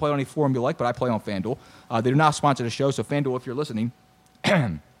FanDuel. You can play on any forum you like, but I play on FanDuel. They do not sponsor the show, so FanDuel, if you're listening,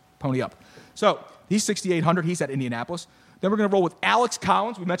 pony up. So he's 6,800. He's at Indianapolis. Then we're going to roll with Alex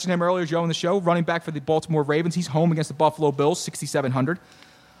Collins. We mentioned him earlier, Joe, in the show. Running back for the Baltimore Ravens. He's home against the Buffalo Bills, 6,700.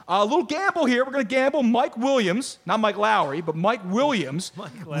 A little gamble here. We're going to gamble Mike Williams. Not Mike Lowry, but Mike Williams.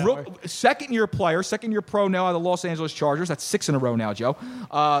 Second-year player, second-year pro now out of the Los Angeles Chargers. That's 6 in a row now, Joe.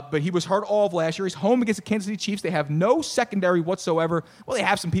 But he was hurt all of last year. He's home against the Kansas City Chiefs. They have no secondary whatsoever. Well, they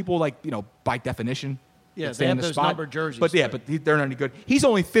have some people, like, by definition. Yeah, they have those numbered jerseys. But they're not any good. He's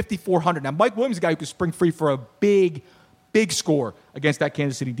only 5,400. Now, Mike Williams is a guy who could spring free for a big score against that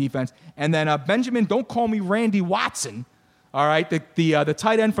Kansas City defense. And then Benjamin, don't call me Randy Watson, all right, the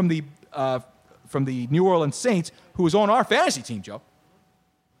tight end from the New Orleans Saints, who is on our fantasy team, Joe.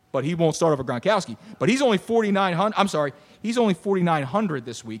 But he won't start over Gronkowski. But he's only 4,900. I'm sorry, he's only 4,900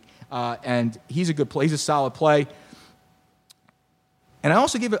 this week, and he's a good play. He's a solid play. And I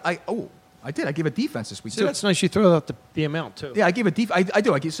also give it. I gave a defense this week, too. That's nice. You throw out the amount, too. Yeah, I gave a defense. I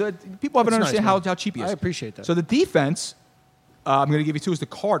do. So people haven't understand how cheap he is. I appreciate that. So the defense I'm going to give you two is the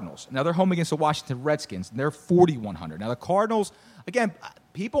Cardinals. Now, they're home against the Washington Redskins, and they're 4,100. Now, the Cardinals, again,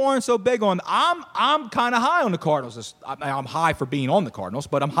 people aren't so big on. I'm kind of high on the Cardinals. I'm high for being on the Cardinals,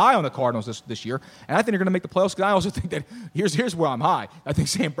 but I'm high on the Cardinals this year, and I think they're going to make the playoffs. Because I also think that here's where I'm high. I think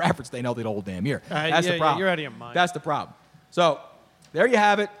Sam Bradford staying healthy the whole damn year. That's the problem. You're out of your mind. That's the problem. So there you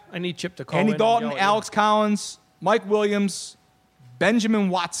have it. I need Chip to call Andy in Dalton, Alex Collins, Mike Williams, Benjamin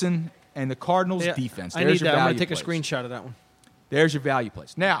Watson, and the Cardinals defense. I need that. I'm going to take a screenshot of that one. There's your value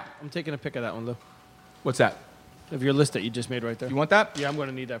place. Now, I'm taking a pic of that one, though. What's that? Of your list that you just made right there. You want that? Yeah, I'm going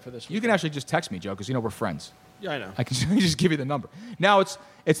to need that for this week. You can actually just text me, Joe, because we're friends. Yeah, I know. I can just give you the number. Now, it's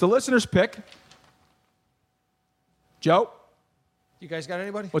the listener's pick. Joe? You guys got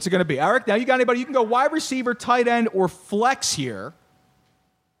anybody? What's it going to be? Eric, now you got anybody? You can go wide receiver, tight end, or flex here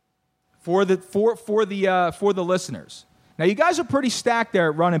for the listeners. Now, you guys are pretty stacked there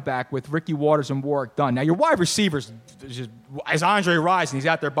at running back with Ricky Waters and Warwick Dunn. Now, your wide receivers is Andre Rison. He's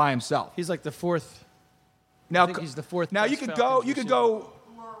out there by himself. He's like the fourth. Now, I think he's the fourth. Now, you could go.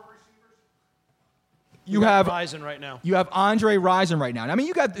 You have Rison right now. You have Andre Rison right now. I mean,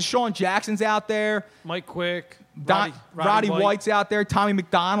 you got Deshaun Jackson's out there. Mike Quick. Roddy White's out there. Tommy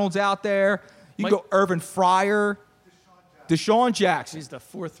McDonald's out there. You can go Irvin Fryer. Deshaun Jackson. He's the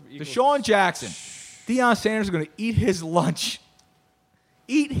fourth. Deshaun Jackson. Deion Sanders is going to eat his lunch.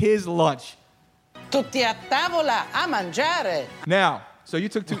 Eat his lunch. Tutti a tavola a mangiare. Now, so you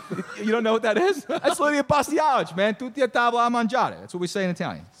took two. You don't know what that is? That's literally a pastiage, man. Tutti a tavola a mangiare. That's what we say in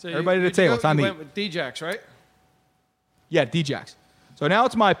Italian. So everybody at the table. Time to eat. You went with D-Jax, right? Yeah, D-Jax. So now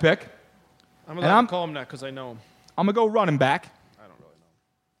it's my pick. I'm going to call him that because I know him. I'm going to go running back. I don't really know.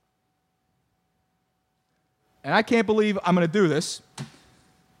 And I can't believe I'm going to do this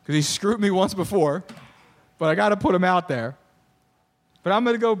because he screwed me once before, but I got to put him out there. But I'm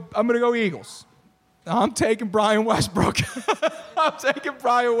going to go Eagles. I'm taking Brian Westbrook. I'm taking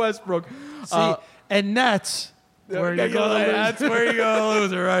Brian Westbrook. See, and that's where you go. That's where you go,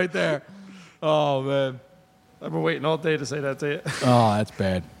 loser, right there. Oh man, I've been waiting all day to say that to you. Oh, that's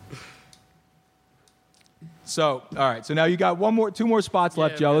bad. So, all right. So now you got two more spots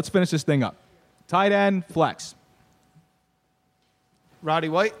left, Joe. Man. Let's finish this thing up. Tight end, flex. Roddy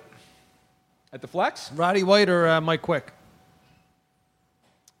White at the flex. Roddy White or Mike Quick.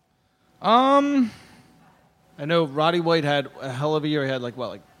 I know Roddy White had a hell of a year. He had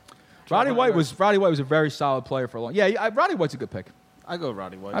Roddy White was a very solid player for a long. Yeah, Roddy White's a good pick. I go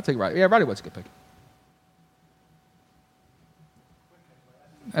Roddy White. I'll take Roddy. Yeah, Roddy White's a good pick.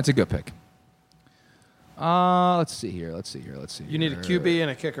 That's a good pick. Let's see here. You need a QB and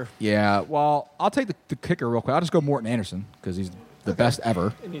a kicker. Yeah, well, I'll take the kicker real quick. I'll just go Morton Anderson because he's the best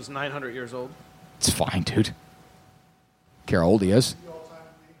ever. And he's 900 years old. It's fine, dude. Care how old he is.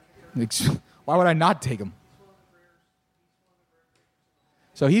 Why would I not take him?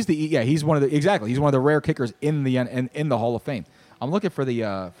 So he's one of the rare kickers in the Hall of Fame. I'm looking for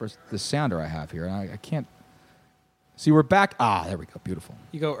the sounder I have here, and I can't. See, we're back. There we go. Beautiful.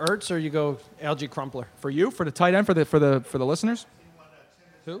 You go Ertz or you go Algie Crumpler? For you, for the tight end, for the listeners.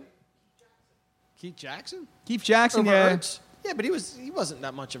 Who? Keith Jackson. Keith Jackson, over yeah. Ertz? Yeah, but he wasn't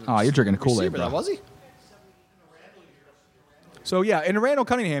that much of a. Oh, you're drinking the Kool-Aid, bro. Was he? So yeah, in the Randall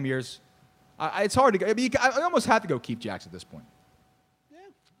Cunningham years, it's hard to go. I almost have to go Keith Jackson at this point.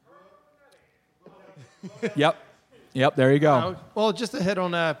 Yeah. Yep. Yep, there you go. Well, just a hit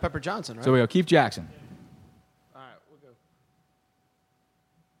on Pepper Johnson, right? So we go. Keith Jackson. All right, we'll go.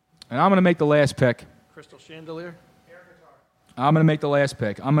 And I'm going to make the last pick. Crystal Chandelier. I'm going to make the last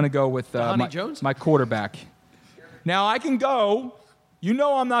pick. I'm going to go with Honey Jones? my quarterback. Now, I can go. You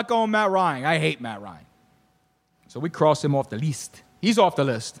know I'm not going Matt Ryan. I hate Matt Ryan. So we cross him off the list. He's off the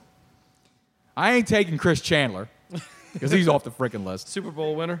list. I ain't taking Chris Chandler because he's off the freaking list. Super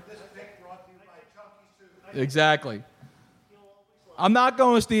Bowl winner. Exactly. I'm not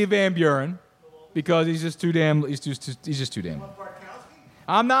going with Steve Van Buren because he's just too damn. He's just too damn.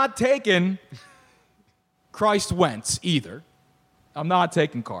 I'm not taking Christ Wentz either. I'm not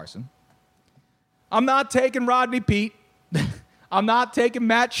taking Carson. I'm not taking Rodney Peete. I'm not taking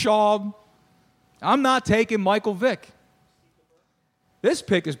Matt Schaub. I'm not taking Michael Vick. This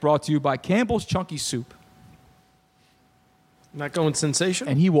pick is brought to you by Campbell's Chunky Soup. Not going sensation?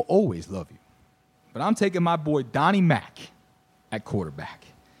 And he will always love you. But I'm taking my boy Donnie Mack at quarterback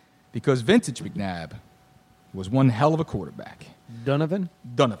because Vintage McNabb was one hell of a quarterback. Donovan.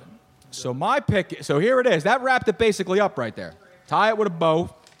 So my pick, so here it is. That wrapped it basically up right there. Tie it with a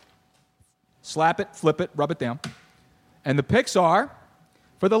bow, slap it, flip it, rub it down. And the picks are,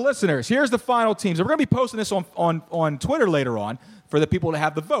 for the listeners, here's the final teams. We're going to be posting this on Twitter later on for the people to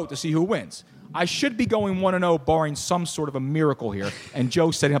have the vote to see who wins. I should be going 1-0 barring some sort of a miracle here, and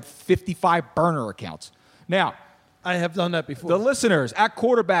Joe setting up 55 burner accounts. Now, I have done that before. The listeners at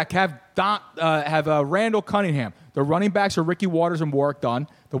quarterback have Randall Cunningham. The running backs are Ricky Waters and Warwick Dunn.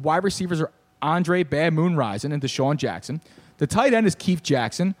 The wide receivers are Andre Bad Moon Rising and Deshaun Jackson. The tight end is Keith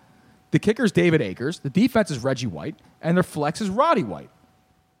Jackson. The kicker is David Akers. The defense is Reggie White. And their flex is Roddy White.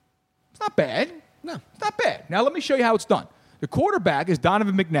 It's not bad. No. It's not bad. Now let me show you how it's done. The quarterback is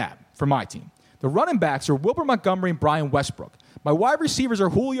Donovan McNabb for my team. The running backs are Wilbur Montgomery and Brian Westbrook. My wide receivers are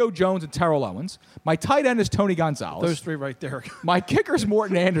Julio Jones and Terrell Owens. My tight end is Tony Gonzalez. Those three right there. My kicker is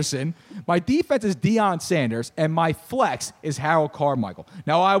Morton Anderson. My defense is Deion Sanders. And my flex is Harold Carmichael.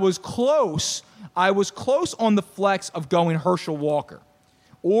 Now, I was close on the flex of going Herschel Walker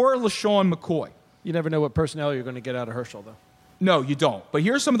or LaShawn McCoy. You never know what personnel you're going to get out of Herschel, though. No, you don't. But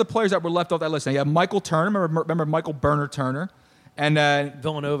here's some of the players that were left off that list. Now, you have Michael Turner. Remember Michael Burner Turner. And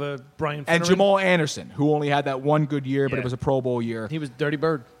Villanova, Brian and Finneran. Jamal Anderson, who only had that one good year, but it was a Pro Bowl year. He was Dirty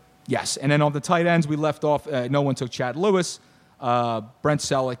Bird. Yes. And then on the tight ends, we left off, no one took Chad Lewis, Brent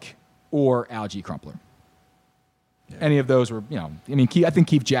Selleck, or Algie Crumpler. Yeah. Any of those were, I think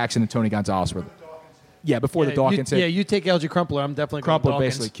Keith Jackson and Tony Gonzalez were. Before the Dawkins hit. You take Algie Crumpler. I'm definitely going Crumpler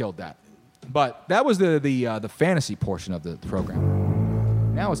Dawkins. basically killed that. But that was the fantasy portion of the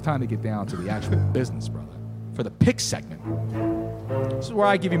program. Now it's time to get down to the actual business, brother, for the pick segment. This is where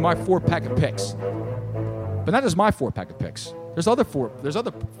I give you my 4-pack of picks. But not just my 4-pack of picks. There's other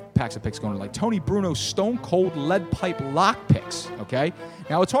packs of picks going on, like Tony Bruno's Stone Cold Lead Pipe Lock picks, okay?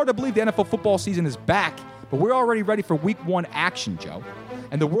 Now, it's hard to believe the NFL football season is back, but we're already ready for Week 1 action, Joe.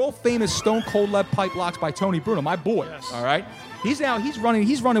 And the world-famous Stone Cold Lead Pipe Locks by Tony Bruno, my boy, all right? He's running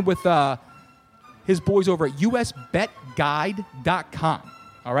with his boys over at usbetguide.com,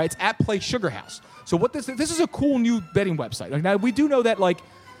 all right? It's at Play Sugar House. So what this is a cool new betting website. Now, we do know that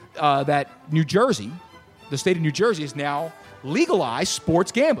that New Jersey, the state of New Jersey, is now legalized sports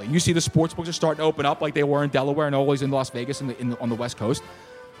gambling. You see the sports books are starting to open up like they were in Delaware and always in Las Vegas and on the West Coast.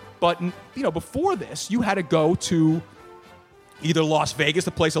 But before this, you had to go to either Las Vegas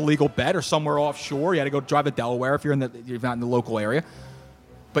to place a legal bet or somewhere offshore. You had to go drive to Delaware if you're not in the local area.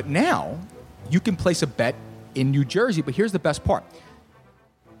 But now you can place a bet in New Jersey. But here's the best part.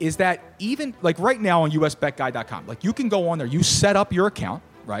 Is that even, right now on usbetguide.com, you can go on there, you set up your account,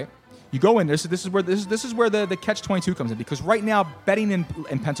 right? You go in there, so this is where the catch-22 comes in, because right now betting in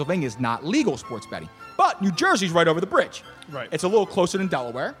Pennsylvania is not legal sports betting. But New Jersey's right over the bridge. Right. It's a little closer than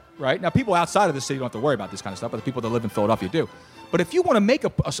Delaware, right? Now, people outside of the city don't have to worry about this kind of stuff, but the people that live in Philadelphia do. But if you want to make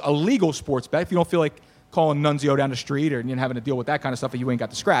a legal sports bet, if you don't feel like calling Nunzio down the street or having to deal with that kind of stuff that you ain't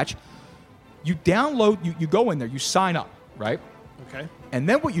got to scratch, you go in there, you sign up, right? Okay. And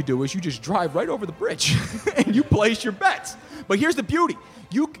then what you do is you just drive right over the bridge and you place your bets. But here's the beauty.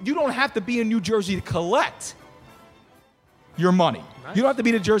 You don't have to be in New Jersey to collect your money. Nice. You don't have to be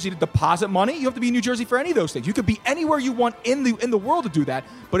in New Jersey to deposit money. You have to be in New Jersey for any of those things. You could be anywhere you want in the world to do that.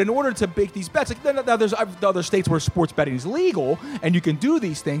 But in order to make these bets, now there's other states where sports betting is legal and you can do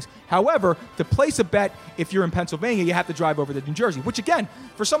these things. However, to place a bet, if you're in Pennsylvania, you have to drive over to New Jersey. Which again,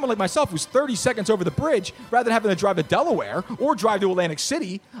 for someone like myself who's 30 seconds over the bridge, rather than having to drive to Delaware or drive to Atlantic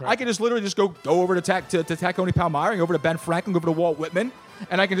City, right. I can just literally go over to Tacony Palmyra, over to Ben Franklin, over to Walt Whitman,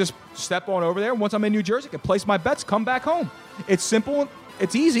 and I can just step on over there. And once I'm in New Jersey, I can place my bets, come back home. It's simple.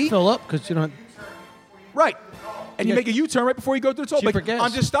 It's easy. Fill up because you don't. Right. and you make a U-turn right before you go through the toll. Cheaper Like, gas.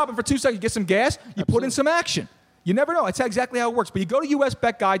 I'm just stopping for 2 seconds, get some gas. You put in some action. You never know. That's exactly how it works. But you go to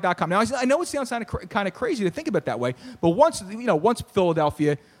usbetguide.com. Now, I know it sounds kind of crazy to think about it that way, but once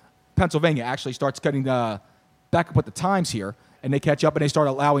Philadelphia, Pennsylvania actually starts cutting back up with the times here, and they catch up and they start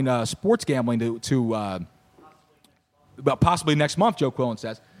allowing sports gambling to possibly next month, Joe Quillen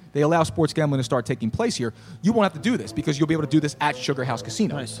says, they allow sports gambling to start taking place here. You won't have to do this because you'll be able to do this at Sugar House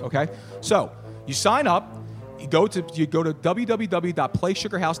Casino. Nice. Okay? So you sign up, you go to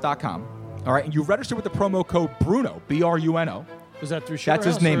www.playsugarhouse.com, all right, and you register with the promo code BRUNO, BRUNO. Is that through Sugar That's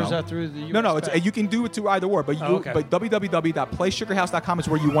his House, name. or is that through the US No, Bet? you can do it through either or, but okay. but www.playsugarhouse.com is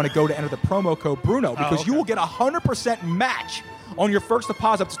where you want to go to enter the promo code Bruno because you will get 100% match on your first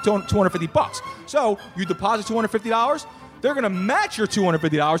deposit up to $250. So you deposit $250, they're going to match your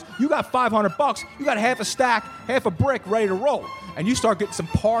 $250. You got $500. You got half a stack, half a brick ready to roll, and you start getting some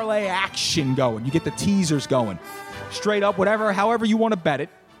parlay action going. You get the teasers going, straight up, however you want to bet it.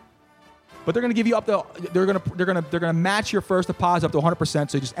 But they're going to give you up to they're going to match your first deposit up to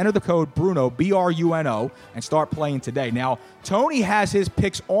 100%. So you just enter the code Bruno, BRUNO, and start playing today. Now, Tony has his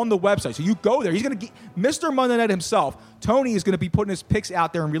picks on the website. So you go there. He's going to Mr. Monday Night himself. Tony is going to be putting his picks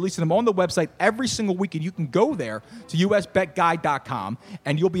out there and releasing them on the website every single week. And you can go there to usbetguide.com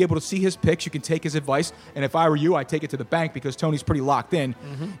and you'll be able to see his picks. You can take his advice. And if I were you, I'd take it to the bank because Tony's pretty locked in.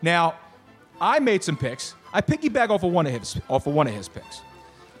 Mm-hmm. Now, I made some picks. I piggyback off of one of his picks.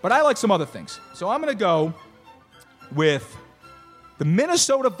 But I like some other things. So I'm going to go with the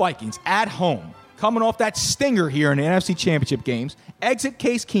Minnesota Vikings at home, coming off that stinger here in the NFC Championship games. Exit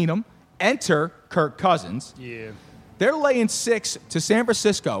Case Keenum, enter Kirk Cousins. Yeah. They're laying 6 to San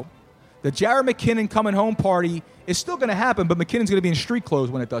Francisco. The Jared McKinnon coming home party is still going to happen, but McKinnon's going to be in street clothes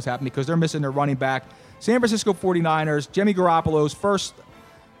when it does happen because they're missing their running back. San Francisco 49ers, Jimmy Garoppolo's first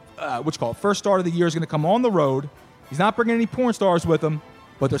start of the year is going to come on the road. He's not bringing any porn stars with him.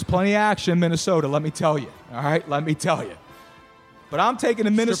 But there's plenty of action in Minnesota, let me tell you. All right, let me tell you. But I'm taking the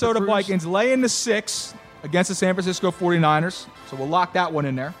Minnesota Vikings laying the 6 against the San Francisco 49ers. So we'll lock that one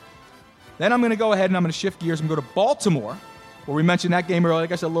in there. Then I'm going to go ahead and I'm going to shift gears and go to Baltimore, where we mentioned that game earlier.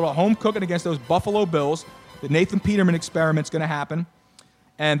 Like I said, a little home cooking against those Buffalo Bills. The Nathan Peterman experiment's going to happen.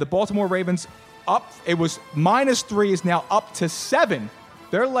 And the Baltimore Ravens up. It was -3, is now up to 7.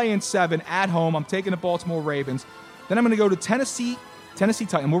 They're laying 7 at home. I'm taking the Baltimore Ravens. Then I'm going to go to Tennessee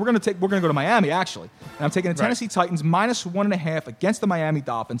Titans. We're going to go to Miami, actually. And I'm taking the Tennessee Titans -1.5 against the Miami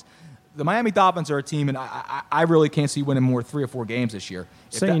Dolphins. The Miami Dolphins are a team, and I really can't see winning more 3 or 4 games this year.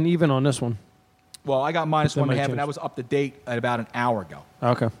 Saying even on this one. Well, I got -1.5, and that was up to date at about an hour ago.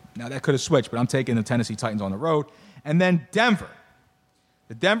 Okay. Now, that could have switched, but I'm taking the Tennessee Titans on the road. And then Denver.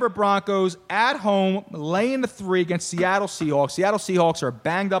 The Denver Broncos at home, laying the 3 against Seattle Seahawks. Seattle Seahawks are a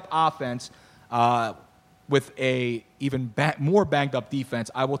banged-up offense with a even more banged-up defense.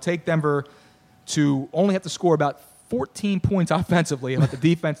 I will take Denver to only have to score about 14 points offensively and let the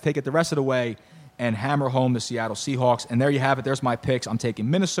defense take it the rest of the way and hammer home the Seattle Seahawks. And there you have it. There's my picks. I'm taking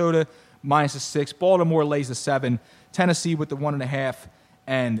Minnesota -6. Baltimore lays the 7. Tennessee with the 1.5.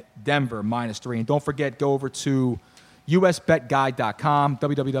 And Denver -3. And don't forget, go over to usbetguide.com,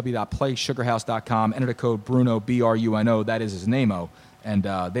 www.playsugarhouse.com. Enter the code Bruno, BRUNO. That is his name-o. And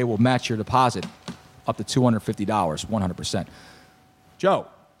they will match your deposit up to $250, 100%. Joe,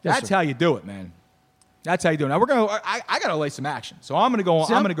 that's how you do it, man. That's how you do it. Now I got to lay some action, so I'm gonna go.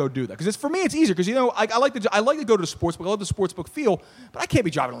 I'm gonna go do that because for me it's easier because I like to go to the sportsbook. I love the sportsbook feel, but I can't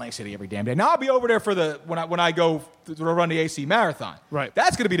be driving to Atlantic City every damn day. Now I'll be over there for when I go to run the AC Marathon. Right.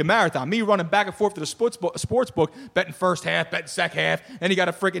 That's gonna be the marathon. Me running back and forth to the sportsbook, betting first half, betting second half. Then you got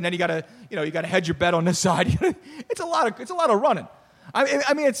to hedge your bet on this side. It's a lot of running.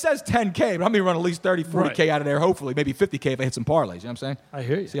 I mean, it says 10K, but I'm going to run at least 30, 40K out of there, hopefully. Maybe 50K if I hit some parlays. You know what I'm saying? I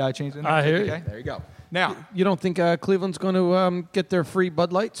hear you. See how I changed it? I hear you. There you go. Now, you don't think Cleveland's going to get their free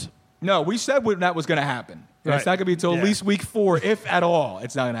Bud Lights? No, we said when that was going to happen. Right. It's not going to be until at least week 4, if at all.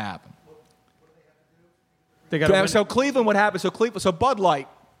 It's not going to happen. So Cleveland, what happened? So Bud Light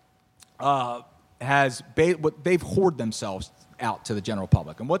they've hoarded themselves out to the general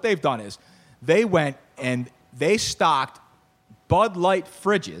public. And what they've done is they went and they stocked Bud Light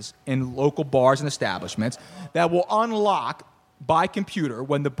fridges in local bars and establishments that will unlock by computer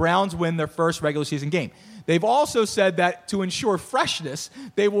when the Browns win their first regular season game. They've also said that to ensure freshness,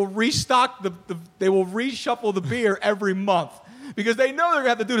 they will restock they will reshuffle the beer every month because they know they're going to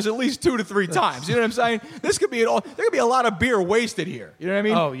have to do this at least 2 to 3 times. You know what I'm saying? There could be a lot of beer wasted here. You know what I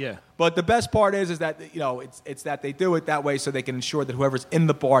mean? Oh yeah. But the best part is that it's that they do it that way so they can ensure that whoever's in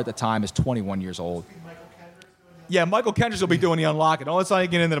the bar at the time is 21 years old. Yeah, Michael Kendricks will be doing the unlocking. Oh, let's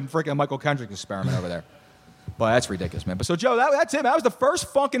not get into the freaking Michael Kendrick experiment over there. But that's ridiculous, man. But so, Joe, that's it. That was the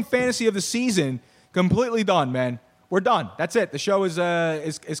first Funkin' Fantasy of the season. Completely done, man. We're done. That's it. The show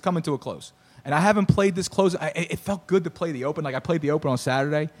is coming to a close. And I haven't played this close. It felt good to play the Open. Like, I played the Open on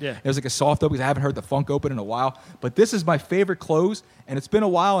Saturday. Yeah. It was like a soft Open because I haven't heard the Funk Open in a while. But this is my favorite close, and it's been a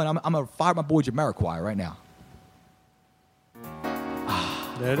while, and I'm going to fire my boy Jamiroquai right now.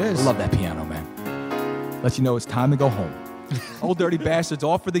 There it is. I love that piano, man. Let you know it's time to go home. Old Dirty Bastards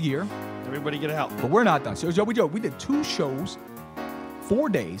off for the year. Everybody get out. But we're not done. So, Joe, we did 2 shows, 4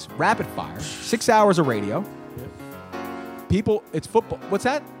 days, rapid fire, 6 hours of radio. Yep. People, it's football. What's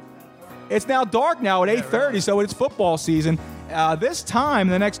that? It's now dark now at 8:30, so it's football season. This time,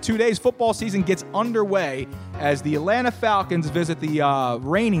 the next 2 days, football season gets underway as the Atlanta Falcons visit the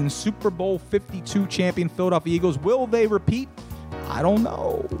reigning Super Bowl 52 champion Philadelphia Eagles. Will they repeat? I don't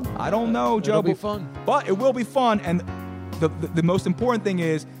know, Joe. It'll be fun. But it will be fun, and the most important thing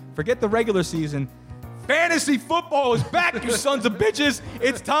is, forget the regular season. Fantasy football is back, you sons of bitches.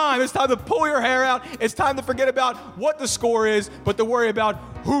 It's time. It's time to pull your hair out. It's time to forget about what the score is, but to worry about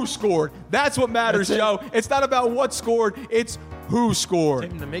who scored. That's what matters, Joe. It's not about what scored. It's who scored.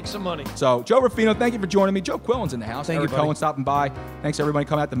 Time to make some money. So, Joe Ruffino, thank you for joining me. Joe Quillen's in the house. Thank Eric you, buddy. Cohen stopping by. Thanks, everybody,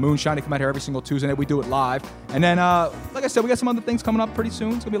 coming out to Moonshine. They come out here every single Tuesday night. We do it live. And then, like I said, we got some other things coming up pretty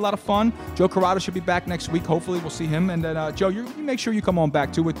soon. It's going to be a lot of fun. Joe Corrado should be back next week. Hopefully, we'll see him. And then, Joe, you make sure you come on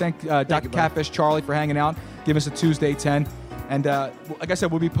back, too. We thank Dr. Catfish Charlie for hanging out. Give us a Tuesday 10. And like I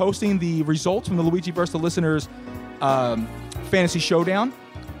said, we'll be posting the results from the Luigi vs. the Listeners Fantasy Showdown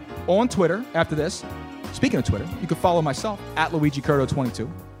on Twitter after this. Speaking of Twitter, you can follow myself at LuigiCurto22.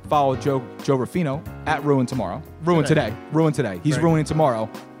 Follow Joe Ruffino at Ruin Tomorrow. Ruin today. He's Right. ruining tomorrow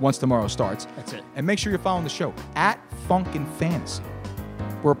once tomorrow starts. That's it. And make sure you're following the show at Funkin' Fantasy.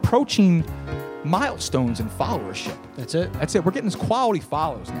 We're approaching milestones in followership. That's it. We're getting quality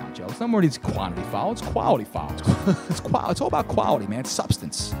follows now, Joe. It's not more these quantity follows. It's quality follows. It's all about quality, man. It's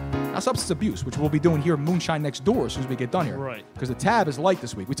substance. Not substance abuse, which we'll be doing here at Moonshine next door as soon as we get done here. Right. Because the tab is light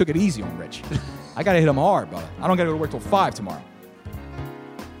this week. We took it easy on Rich. I got to hit him hard, brother. I don't got to go to work till 5 tomorrow.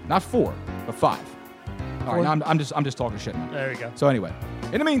 Not 4, but 5. All right, now I'm just talking shit now. There we go. So anyway,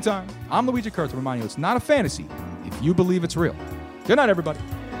 in the meantime, I'm Luigi Curto, reminding you it's not a fantasy if you believe it's real. Good night, everybody.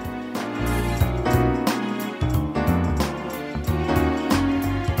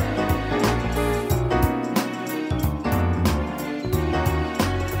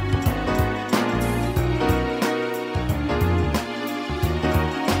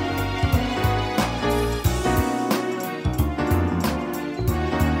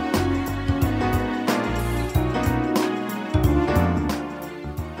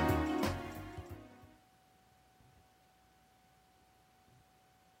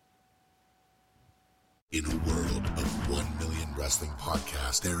 In a world of 1 million wrestling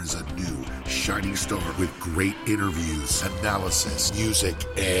podcasts, there is a new shining star with great interviews, analysis, music,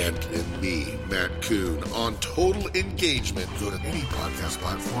 and me, Matt Coon, on total engagement. Go to any podcast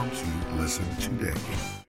platform to listen today.